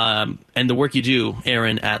 and the work you do,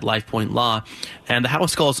 Aaron, at LifePoint Law. And the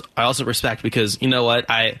house calls I also respect because, you know what,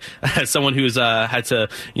 as someone who's had to,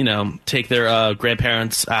 take their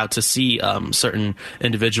grandparents out to see certain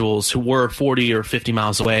individuals who were 40 or 50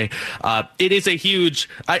 miles away, it is a huge,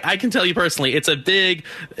 I can tell you personally, it's a big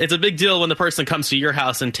deal when the person comes to your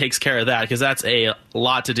house and takes care of that, because that's a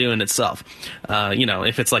lot to do in itself.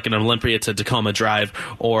 If it's like an Olympia to Tacoma Drive,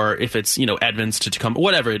 or if it's, Edmonds to Tacoma,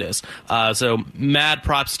 whatever it is. So mad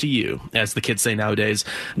props to you, as the kids say nowadays.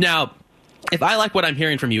 Now, if I like what I'm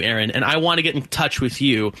hearing from you, Aaron, and I want to get in touch with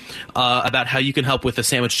you about how you can help with the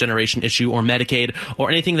sandwich generation issue or Medicaid or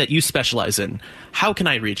anything that you specialize in, how can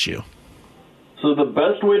I reach you? So the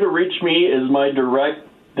best way to reach me is my direct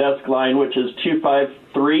desk line, which is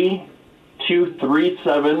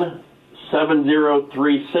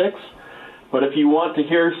 253-237-7036. But if you want to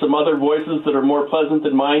hear some other voices that are more pleasant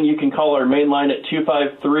than mine, you can call our main line at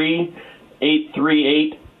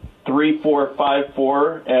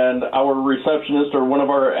 253-838-3454, and our receptionist or one of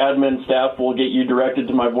our admin staff will get you directed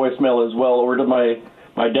to my voicemail as well, or to my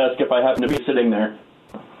desk if I happen to be sitting there.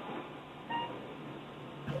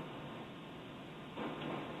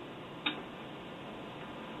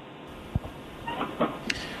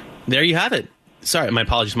 There you have it. Sorry, my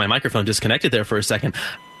apologies. My microphone disconnected there for a second.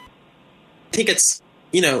 I think it's,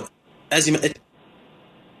 as you...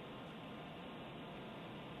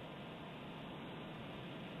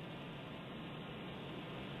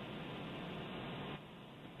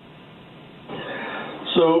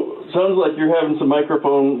 So, sounds like you're having some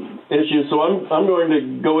microphone issues, so I'm going to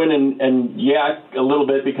go in and yak a little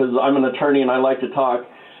bit because I'm an attorney and I like to talk.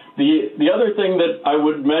 The other thing that I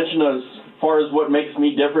would mention as far as what makes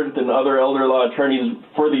me different than other elder law attorneys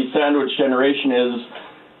for the sandwich generation is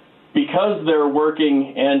because they're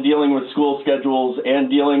working and dealing with school schedules and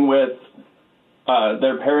dealing with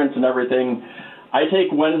their parents and everything, I take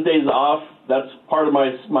Wednesdays off. That's part of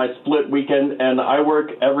my split weekend, and I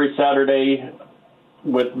work every Saturday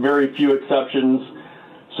with very few exceptions.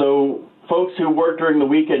 So folks who work during the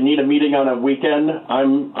week and need a meeting on a weekend,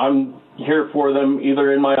 I'm here for them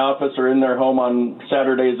either in my office or in their home on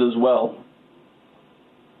Saturdays as well.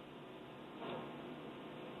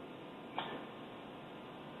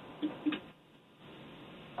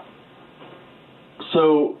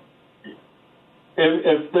 So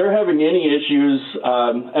if they're having any issues,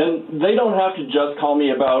 and they don't have to just call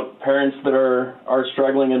me about parents that are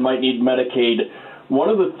struggling and might need Medicaid. One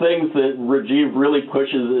of the things that Rajiv really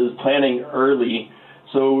pushes is planning early.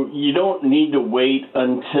 So you don't need to wait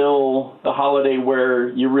until the holiday where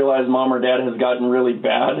you realize mom or dad has gotten really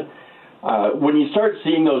bad. When you start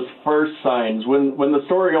seeing those first signs, when the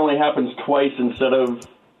story only happens twice instead of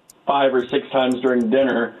 5 or 6 times during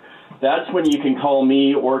dinner, that's when you can call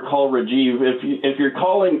me or call Rajiv. If you're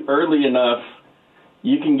calling early enough,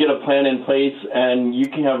 you can get a plan in place and you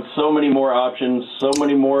can have so many more options, so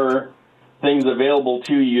many more things available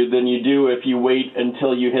to you than you do if you wait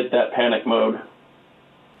until you hit that panic mode.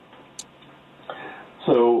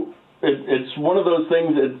 So it's one of those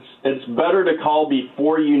things, it's better to call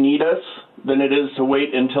before you need us than it is to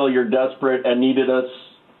wait until you're desperate and needed us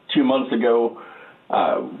 2 months ago.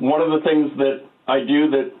 One of the things that I do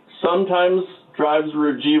that sometimes drives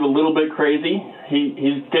Rajiv a little bit crazy,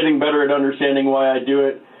 he's getting better at understanding why I do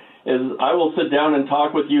it, is I will sit down and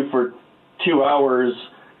talk with you for 2 hours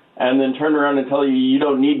and then turn around and tell you, you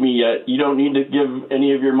don't need me yet. You don't need to give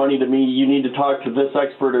any of your money to me. You need to talk to this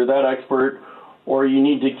expert or that expert, or you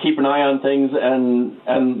need to keep an eye on things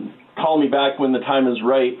and call me back when the time is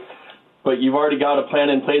right. But you've already got a plan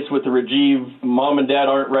in place with the Rajiv. Mom and dad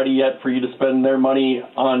aren't ready yet for you to spend their money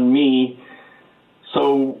on me.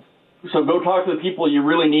 So go talk to the people you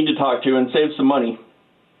really need to talk to and save some money.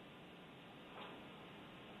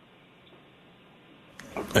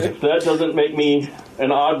 Okay. If that doesn't make me an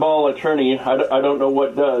oddball attorney, I don't know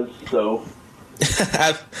what does. So,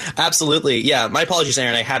 absolutely, yeah. My apologies,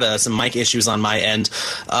 Aaron. I had some mic issues on my end,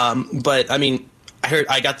 but I mean,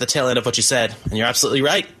 I got the tail end of what you said, and you're absolutely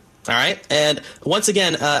right. All right, and once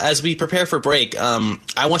again, as we prepare for break,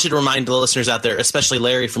 I want you to remind the listeners out there, especially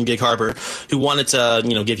Larry from Gig Harbor, who wanted to,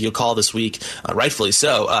 give you a call this week, rightfully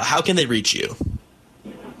so. How can they reach you?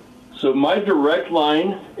 So my direct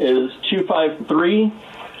line is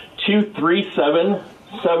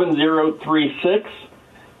 253-237-7036,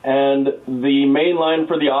 and the main line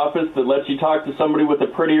for the office that lets you talk to somebody with a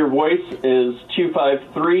prettier voice is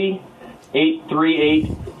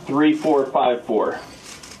 253-838-3454.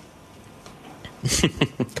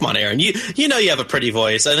 Come on, Aaron. You know you have a pretty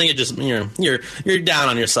voice. I think it just you're down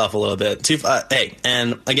on yourself a little bit. Hey,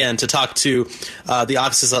 and again, to talk to the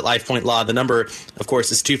offices at LifePoint Law, the number, of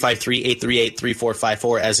course, is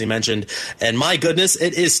 253-838-3454, as you mentioned. And my goodness,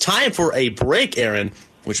 it is time for a break, Aaron,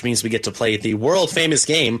 which means we get to play the world-famous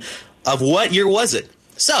game of What Year Was It?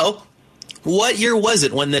 So, what year was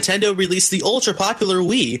it when Nintendo released the ultra-popular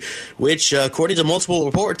Wii, which, according to multiple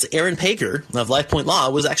reports, Aaron Pager of LifePoint Law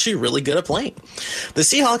was actually really good at playing? The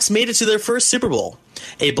Seahawks made it to their first Super Bowl.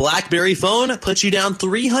 A BlackBerry phone put you down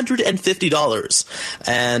 $350.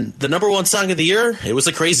 And the number one song of the year, it was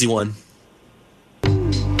a crazy one.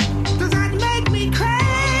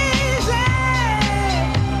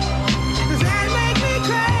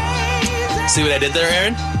 See what I did there,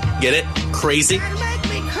 Aaron? Get it? Crazy?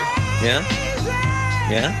 Yeah?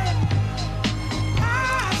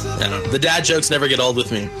 I don't know. The dad jokes never get old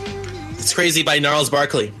with me. It's Crazy by Gnarls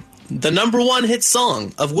Barkley. The number one hit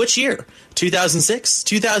song of which year? 2006,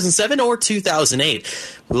 2007, or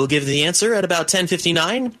 2008? We'll give the answer at about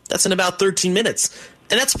 10:59. That's in about 13 minutes.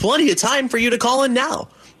 And that's plenty of time for you to call in now.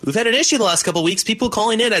 We've had an issue the last couple of weeks. People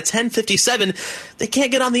calling in at 10:57, they can't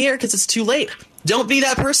get on the air because it's too late. Don't be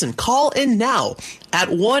that person. Call in now at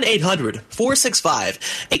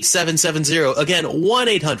 1-800-465-8770. Again,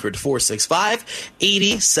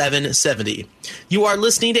 1-800-465-8770. You are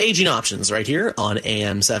listening to Aging Options right here on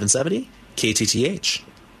AM 770 KTTH.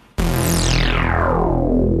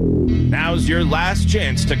 Now's your last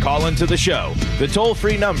chance to call into the show. The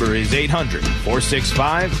toll-free number is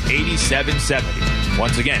 800-465-8770.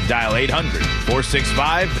 Once again, dial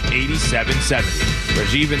 800-465-8770.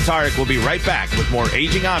 Rajiv and Tarek will be right back with more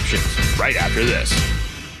Aging Options right after this.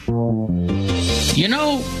 You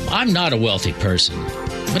know, I'm not a wealthy person,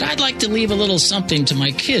 but I'd like to leave a little something to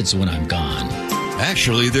my kids when I'm gone.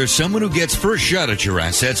 Actually, there's someone who gets first shot at your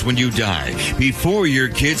assets when you die, before your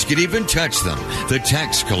kids can even touch them. The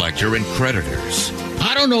tax collector and creditors.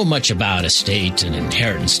 I don't know much about estate and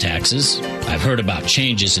inheritance taxes. I've heard about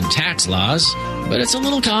changes in tax laws, but it's a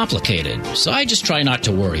little complicated, so I just try not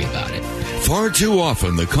to worry about it. Far too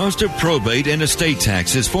often, the cost of probate and estate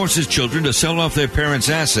taxes forces children to sell off their parents'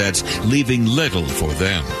 assets, leaving little for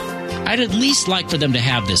them. I'd at least like for them to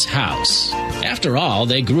have this house. After all,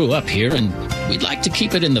 they grew up here, and we'd like to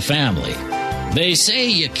keep it in the family. They say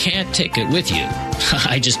you can't take it with you.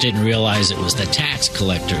 I just didn't realize it was the tax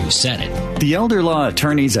collector who said it. The elder law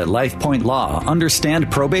attorneys at LifePoint Law understand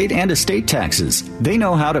probate and estate taxes. They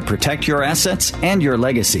know how to protect your assets and your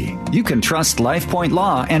legacy. You can trust LifePoint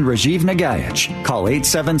Law and Rajiv Nagayach. Call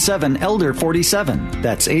 877-ELDER-47.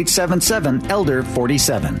 That's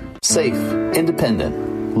 877-ELDER-47. Safe,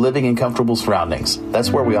 independent, living in comfortable surroundings.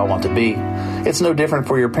 That's where we all want to be. It's no different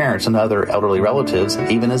for your parents and other elderly relatives,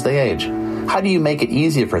 even as they age. How do you make it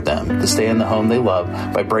easier for them to stay in the home they love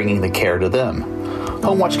by bringing the care to them?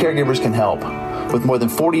 HomeWatch Caregivers can help. With more than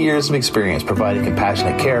 40 years of experience providing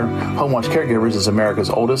compassionate care, HomeWatch Caregivers is America's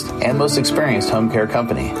oldest and most experienced home care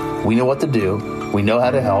company. We know what to do, we know how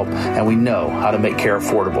to help, and we know how to make care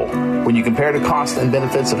affordable. When you compare the costs and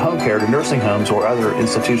benefits of home care to nursing homes or other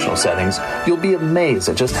institutional settings, you'll be amazed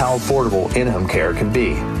at just how affordable in-home care can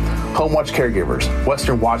be. HomeWatch Caregivers,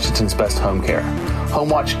 Western Washington's best home care.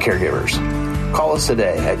 HomeWatch Caregivers. Call us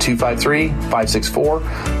today at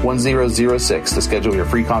 253-564-1006 to schedule your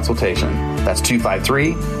free consultation. That's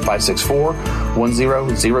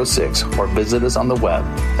 253-564-1006, or visit us on the web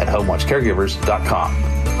at homewatchcaregivers.com.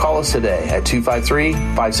 Call us today at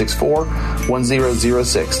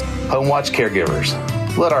 253-564-1006. HomeWatch Caregivers.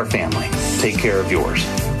 Let our family take care of yours.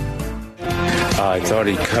 I thought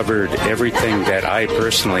he covered everything that I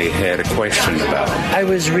personally had a question about. I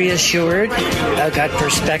was reassured. I got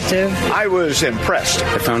perspective. I was impressed.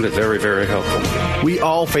 I found it very, very helpful. We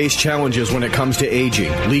all face challenges when it comes to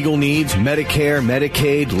aging. Legal needs, Medicare,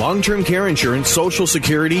 Medicaid, long-term care insurance, Social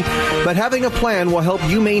Security. But having a plan will help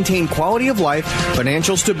you maintain quality of life,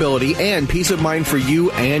 financial stability, and peace of mind for you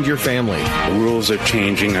and your family. The rules are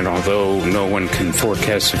changing, and although no one can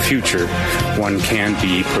forecast the future, one can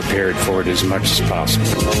be prepared for it as much as possible.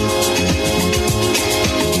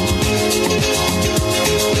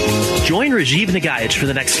 Join Rajiv Nagayach for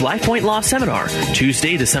the next LifePoint Law Seminar,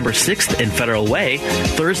 Tuesday, December 6th in Federal Way,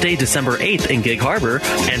 Thursday, December 8th in Gig Harbor,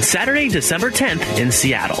 and Saturday, December 10th in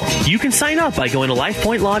Seattle. You can sign up by going to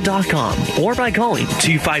lifepointlaw.com or by calling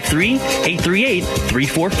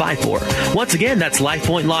 253-838-3454. Once again, that's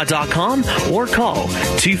lifepointlaw.com or call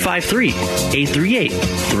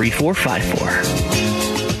 253-838-3454.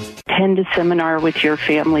 Attend a seminar with your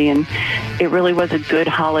family and it really was a good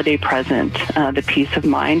holiday present. The peace of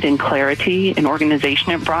mind and clarity and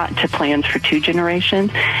organization it brought to plans for 2 generations.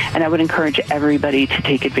 And I would encourage everybody to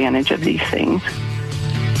take advantage of these things.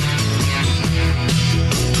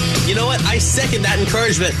 You know what? I second that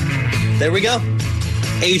encouragement. There we go.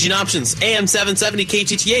 Aging Options, AM 770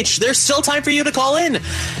 KTTH. There's still time for you to call in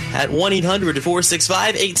at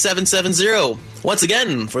 1-800-465-8770. Once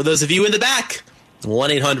again, for those of you in the back,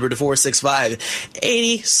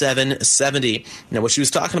 1-800-465-8770. Now, what she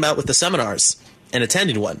was talking about with the seminars and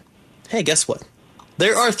attending one. Hey, guess what?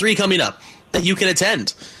 There are 3 coming up that you can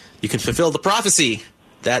attend. You can fulfill the prophecy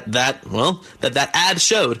that ad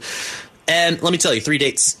showed. And let me tell you, 3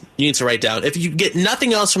 dates you need to write down. If you get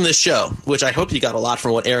nothing else from this show, which I hope you got a lot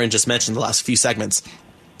from what Aaron just mentioned the last few segments,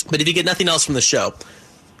 but if you get nothing else from the show,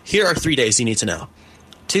 here are 3 days you need to know.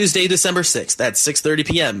 Tuesday, December 6th at 6:30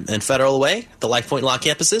 p.m. in Federal Way, the Life Point Law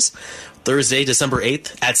campuses. Thursday, December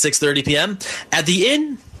 8th at 6:30 p.m. at the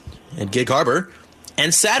Inn in Gig Harbor.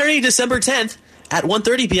 And Saturday, December 10th at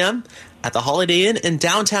 1:30 p.m. at the Holiday Inn in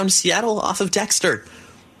downtown Seattle off of Dexter.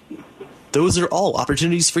 Those are all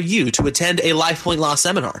opportunities for you to attend a Life Point Law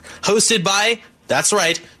seminar hosted by, that's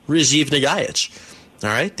right, Rajiv Nagaich. All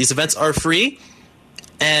right, these events are free,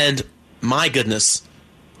 and my goodness,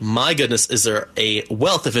 is there a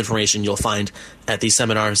wealth of information you'll find at these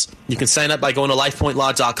seminars. You can sign up by going to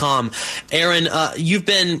lifepointlaw.com. Aaron, you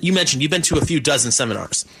mentioned you've been to a few dozen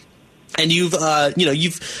seminars. And you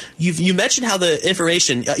mentioned how the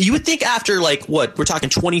information, you would think after we're talking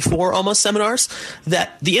 24 almost seminars,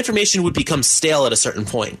 that the information would become stale at a certain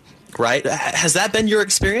point, right? Has that been your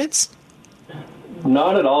experience?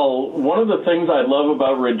 Not at all. One of the things I love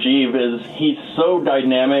about Rajiv is he's so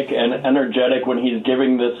dynamic and energetic when he's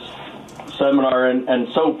giving this seminar and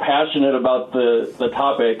so passionate about the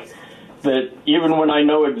topic that even when I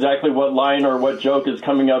know exactly what line or what joke is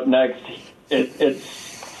coming up next, it's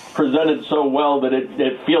presented so well that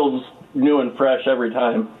it feels new and fresh every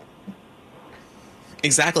time.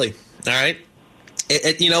 Exactly. All right.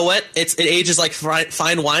 You know what? It ages like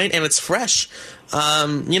fine wine, and it's fresh.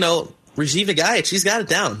 Rajiv Nagaich, she's got it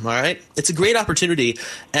down. All right. It's a great opportunity.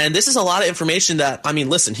 And this is a lot of information that,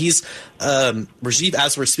 listen, he's, Rajiv,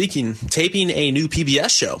 as we're speaking, taping a new PBS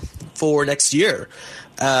show for next year.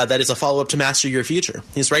 That is a follow-up to Master Your Future.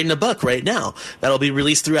 He's writing a book right now that'll be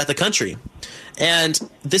released throughout the country. And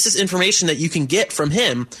this is information that you can get from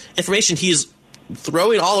him, information he's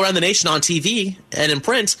throwing all around the nation on TV and in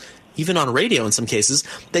print, even on radio in some cases,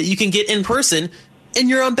 that you can get in person in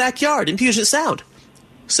your own backyard in Puget Sound.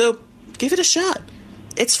 So give it a shot.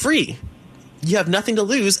 It's free. You have nothing to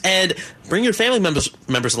lose, and bring your family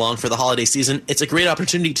members along for the holiday season. It's a great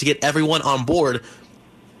opportunity to get everyone on board.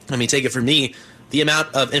 Take it from me. The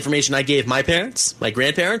amount of information I gave my parents, my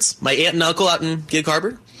grandparents, my aunt and uncle out in Gig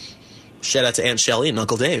Harbor. Shout out to Aunt Shelley and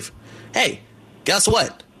Uncle Dave. Hey, guess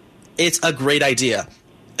what? It's a great idea.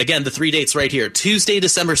 Again, the 3 dates right here. Tuesday,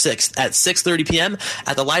 December 6th at 6:30 p.m.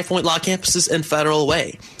 at the Life Point Law campuses in Federal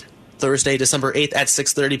Way. Thursday, December 8th at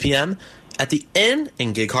 6:30 p.m. at the Inn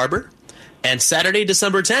in Gig Harbor. And Saturday,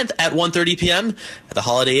 December 10th at 1:30 p.m. at the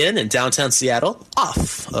Holiday Inn in downtown Seattle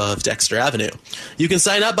off of Dexter Avenue. You can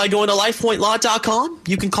sign up by going to lifepointlaw.com.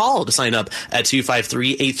 You can call to sign up at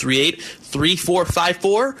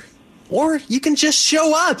 253-838-3454. Or you can just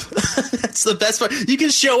show up. That's the best part. You can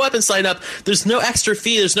show up and sign up. There's no extra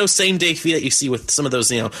fee. There's no same-day fee that you see with some of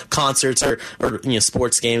those, concerts or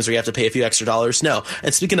sports games where you have to pay a few extra dollars. No.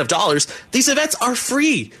 And speaking of dollars, these events are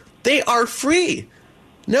free. They are free.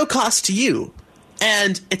 No cost to you.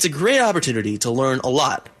 And it's a great opportunity to learn a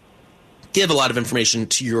lot. Give a lot of information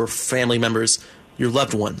to your family members, your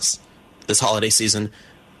loved ones this holiday season.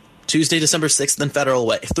 Tuesday, December 6th in Federal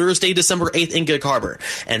Way. Thursday, December 8th in Gig Harbor.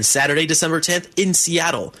 And Saturday, December 10th in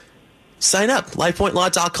Seattle. Sign up,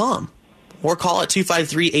 lifepointlaw.com. Or call at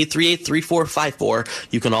 253-838-3454.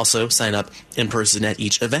 You can also sign up in person at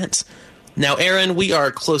each event. Now, Aaron, we are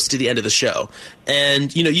close to the end of the show.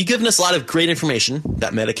 And, you've given us a lot of great information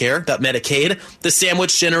about Medicare, about Medicaid, the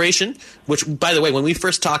sandwich generation, which, by the way, when we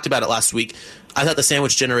first talked about it last week, I thought the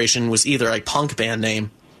sandwich generation was either a punk band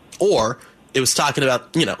name or it was talking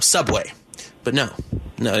about, Subway. But no,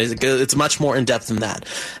 it's much more in-depth than that.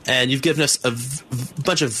 And you've given us a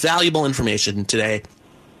bunch of valuable information today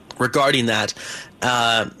regarding that.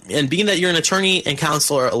 And being that you're an attorney and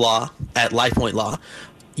counselor at law at Life Point Law,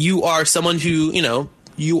 you are someone who,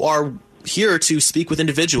 you are here to speak with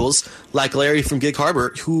individuals like Larry from Gig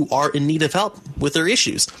Harbor who are in need of help with their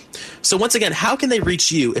issues. So once again, how can they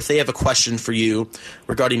reach you if they have a question for you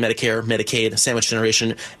regarding Medicare, Medicaid, sandwich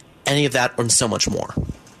generation, any of that, and so much more?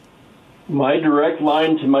 My direct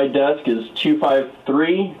line to my desk is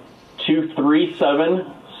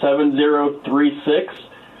 237-7036.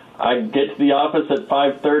 I get to the office at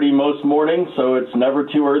 5:30 most mornings, so it's never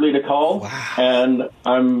too early to call. Wow. And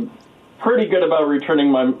I'm pretty good about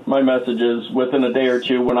returning my messages within a day or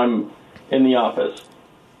two when I'm in the office.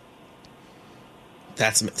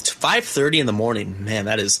 That's 5:30 in the morning. Man,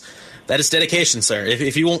 that is dedication, sir.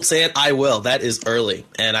 If you won't say it, I will. That is early,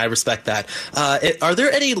 and I respect that. Are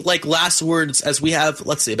there any last words, as we have,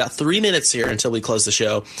 let's see, about 3 minutes here until we close the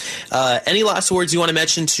show? Any last words you want to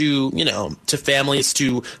mention to families,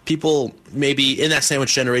 to people maybe in that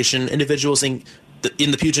sandwich generation, individuals in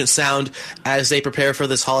the Puget Sound as they prepare for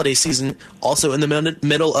this holiday season, also in the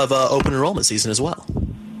middle of open enrollment season as well?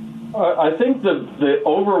 I think the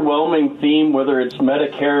overwhelming theme, whether it's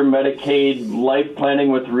Medicare, Medicaid, life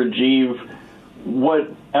planning with Rajiv, what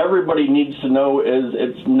everybody needs to know is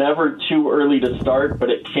it's never too early to start, but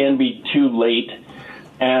it can be too late.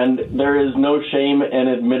 And there is no shame in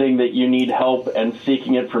admitting that you need help and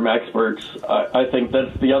seeking it from experts. I think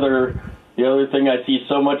that's the other thing I see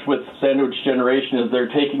so much with Sandwich Generation is they're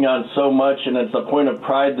taking on so much, and it's a point of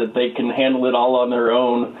pride that they can handle it all on their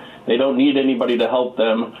own. They don't need anybody to help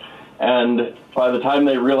them. And by the time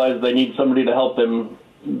they realize they need somebody to help them,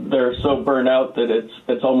 they're so burnt out that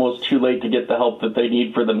it's almost too late to get the help that they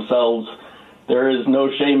need for themselves. There is no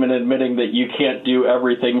shame in admitting that you can't do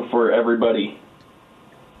everything for everybody.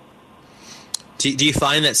 Do you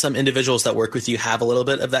find that some individuals that work with you have a little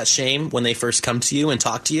bit of that shame when they first come to you and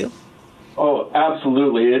talk to you? Oh,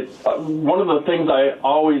 absolutely. One of the things I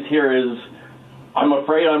always hear is, I'm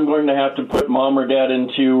afraid I'm going to have to put mom or dad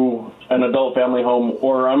into an adult family home,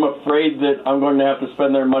 or I'm afraid that I'm going to have to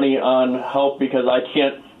spend their money on help because I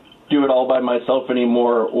can't do it all by myself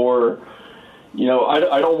anymore, or,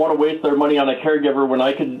 I don't want to waste their money on a caregiver when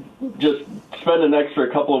I could just spend an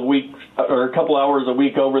extra couple of weeks or a couple hours a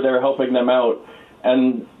week over there helping them out.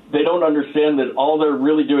 And they don't understand that all they're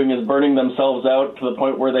really doing is burning themselves out to the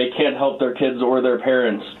point where they can't help their kids or their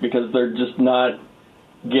parents because they're just not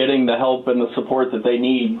getting the help and the support that they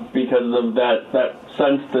need because of that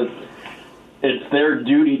sense that it's their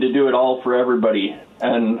duty to do it all for everybody.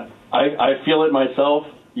 And I feel it myself.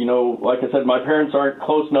 Like I said, my parents aren't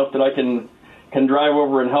close enough that I can drive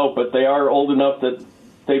over and help, but they are old enough that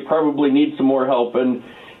they probably need some more help. And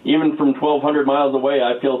even from 1,200 miles away,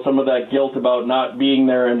 I feel some of that guilt about not being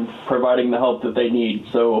there and providing the help that they need.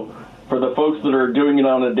 So for the folks that are doing it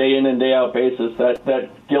on a day in and day out basis,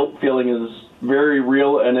 that guilt feeling is very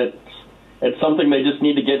real, and it's something they just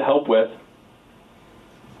need to get help with.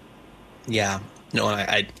 Yeah. No,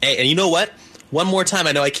 and you know what? One more time,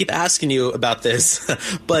 I know I keep asking you about this,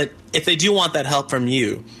 but if they do want that help from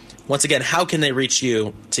you, once again, how can they reach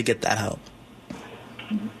you to get that help?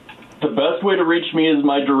 The best way to reach me is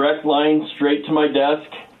my direct line straight to my desk,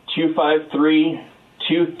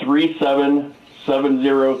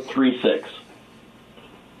 253-237-7036.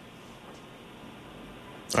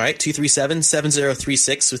 All right,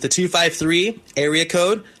 237-7036 with the 253 area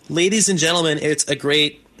code. Ladies and gentlemen, it's a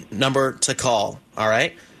great number to call, all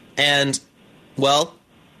right? And, well,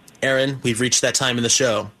 Aaron, we've reached that time in the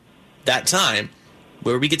show. That time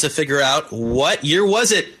where we get to figure out what year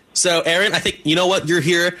was it. So, Aaron, I think, you know what? You're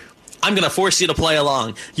here. I'm going to force you to play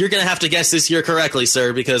along. You're going to have to guess this year correctly,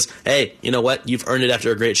 sir, because, hey, you know what? You've earned it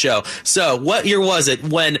after a great show. So, what year was it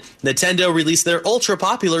when Nintendo released their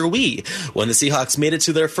ultra-popular Wii? When the Seahawks made it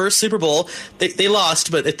to their first Super Bowl, they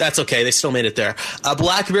lost, but that's okay. They still made it there. A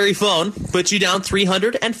BlackBerry phone put you down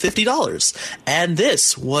 $350. And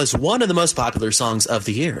this was one of the most popular songs of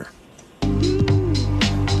the year.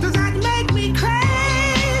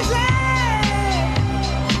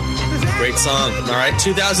 Great song. All right,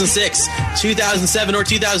 2006, 2007, or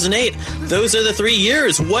 2008. Those are the 3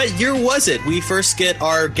 years. What year was it? We first get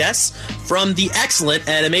our guess from the excellent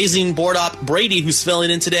and amazing board op Brady, who's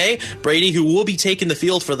filling in today. Brady, who will be taking the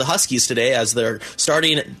field for the Huskies today as their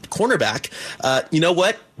starting cornerback. You know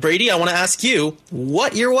what, Brady, I want to ask you,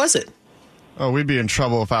 what year was it? Oh, we'd be in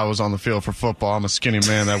trouble if I was on the field for football. I'm a skinny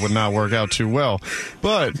man. That would not work out too well.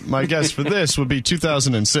 But my guess for this would be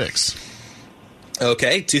 2006.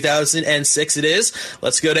 Okay, 2006 it is.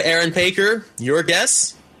 Let's go to Aaron Paker. Your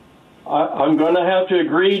guess? I'm going to have to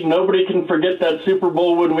agree. Nobody can forget that Super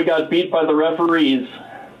Bowl when we got beat by the referees.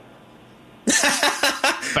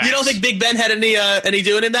 You don't think Big Ben had any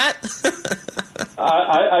doing in that?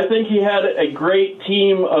 I think he had a great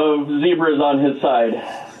team of zebras on his side.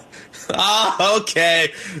 Oh,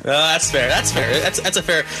 okay. That's fair. That's a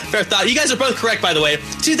fair thought. You guys are both correct, by the way.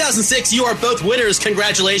 2006, you are both winners.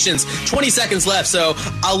 Congratulations. 20 seconds left, so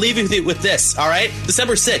I'll leave you with this, all right?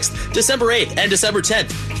 December 6th, December 8th, and December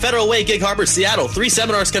 10th. Federal Way, Gig Harbor, Seattle. 3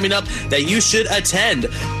 seminars coming up that you should attend.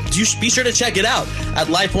 You should be sure to check it out at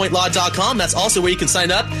LifePointLaw.com. That's also where you can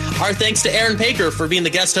sign up. Our thanks to Aaron Paker for being the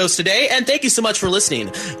guest host today, and thank you so much for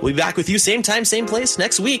listening. We'll be back with you same time, same place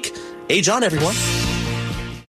next week. Age on, everyone.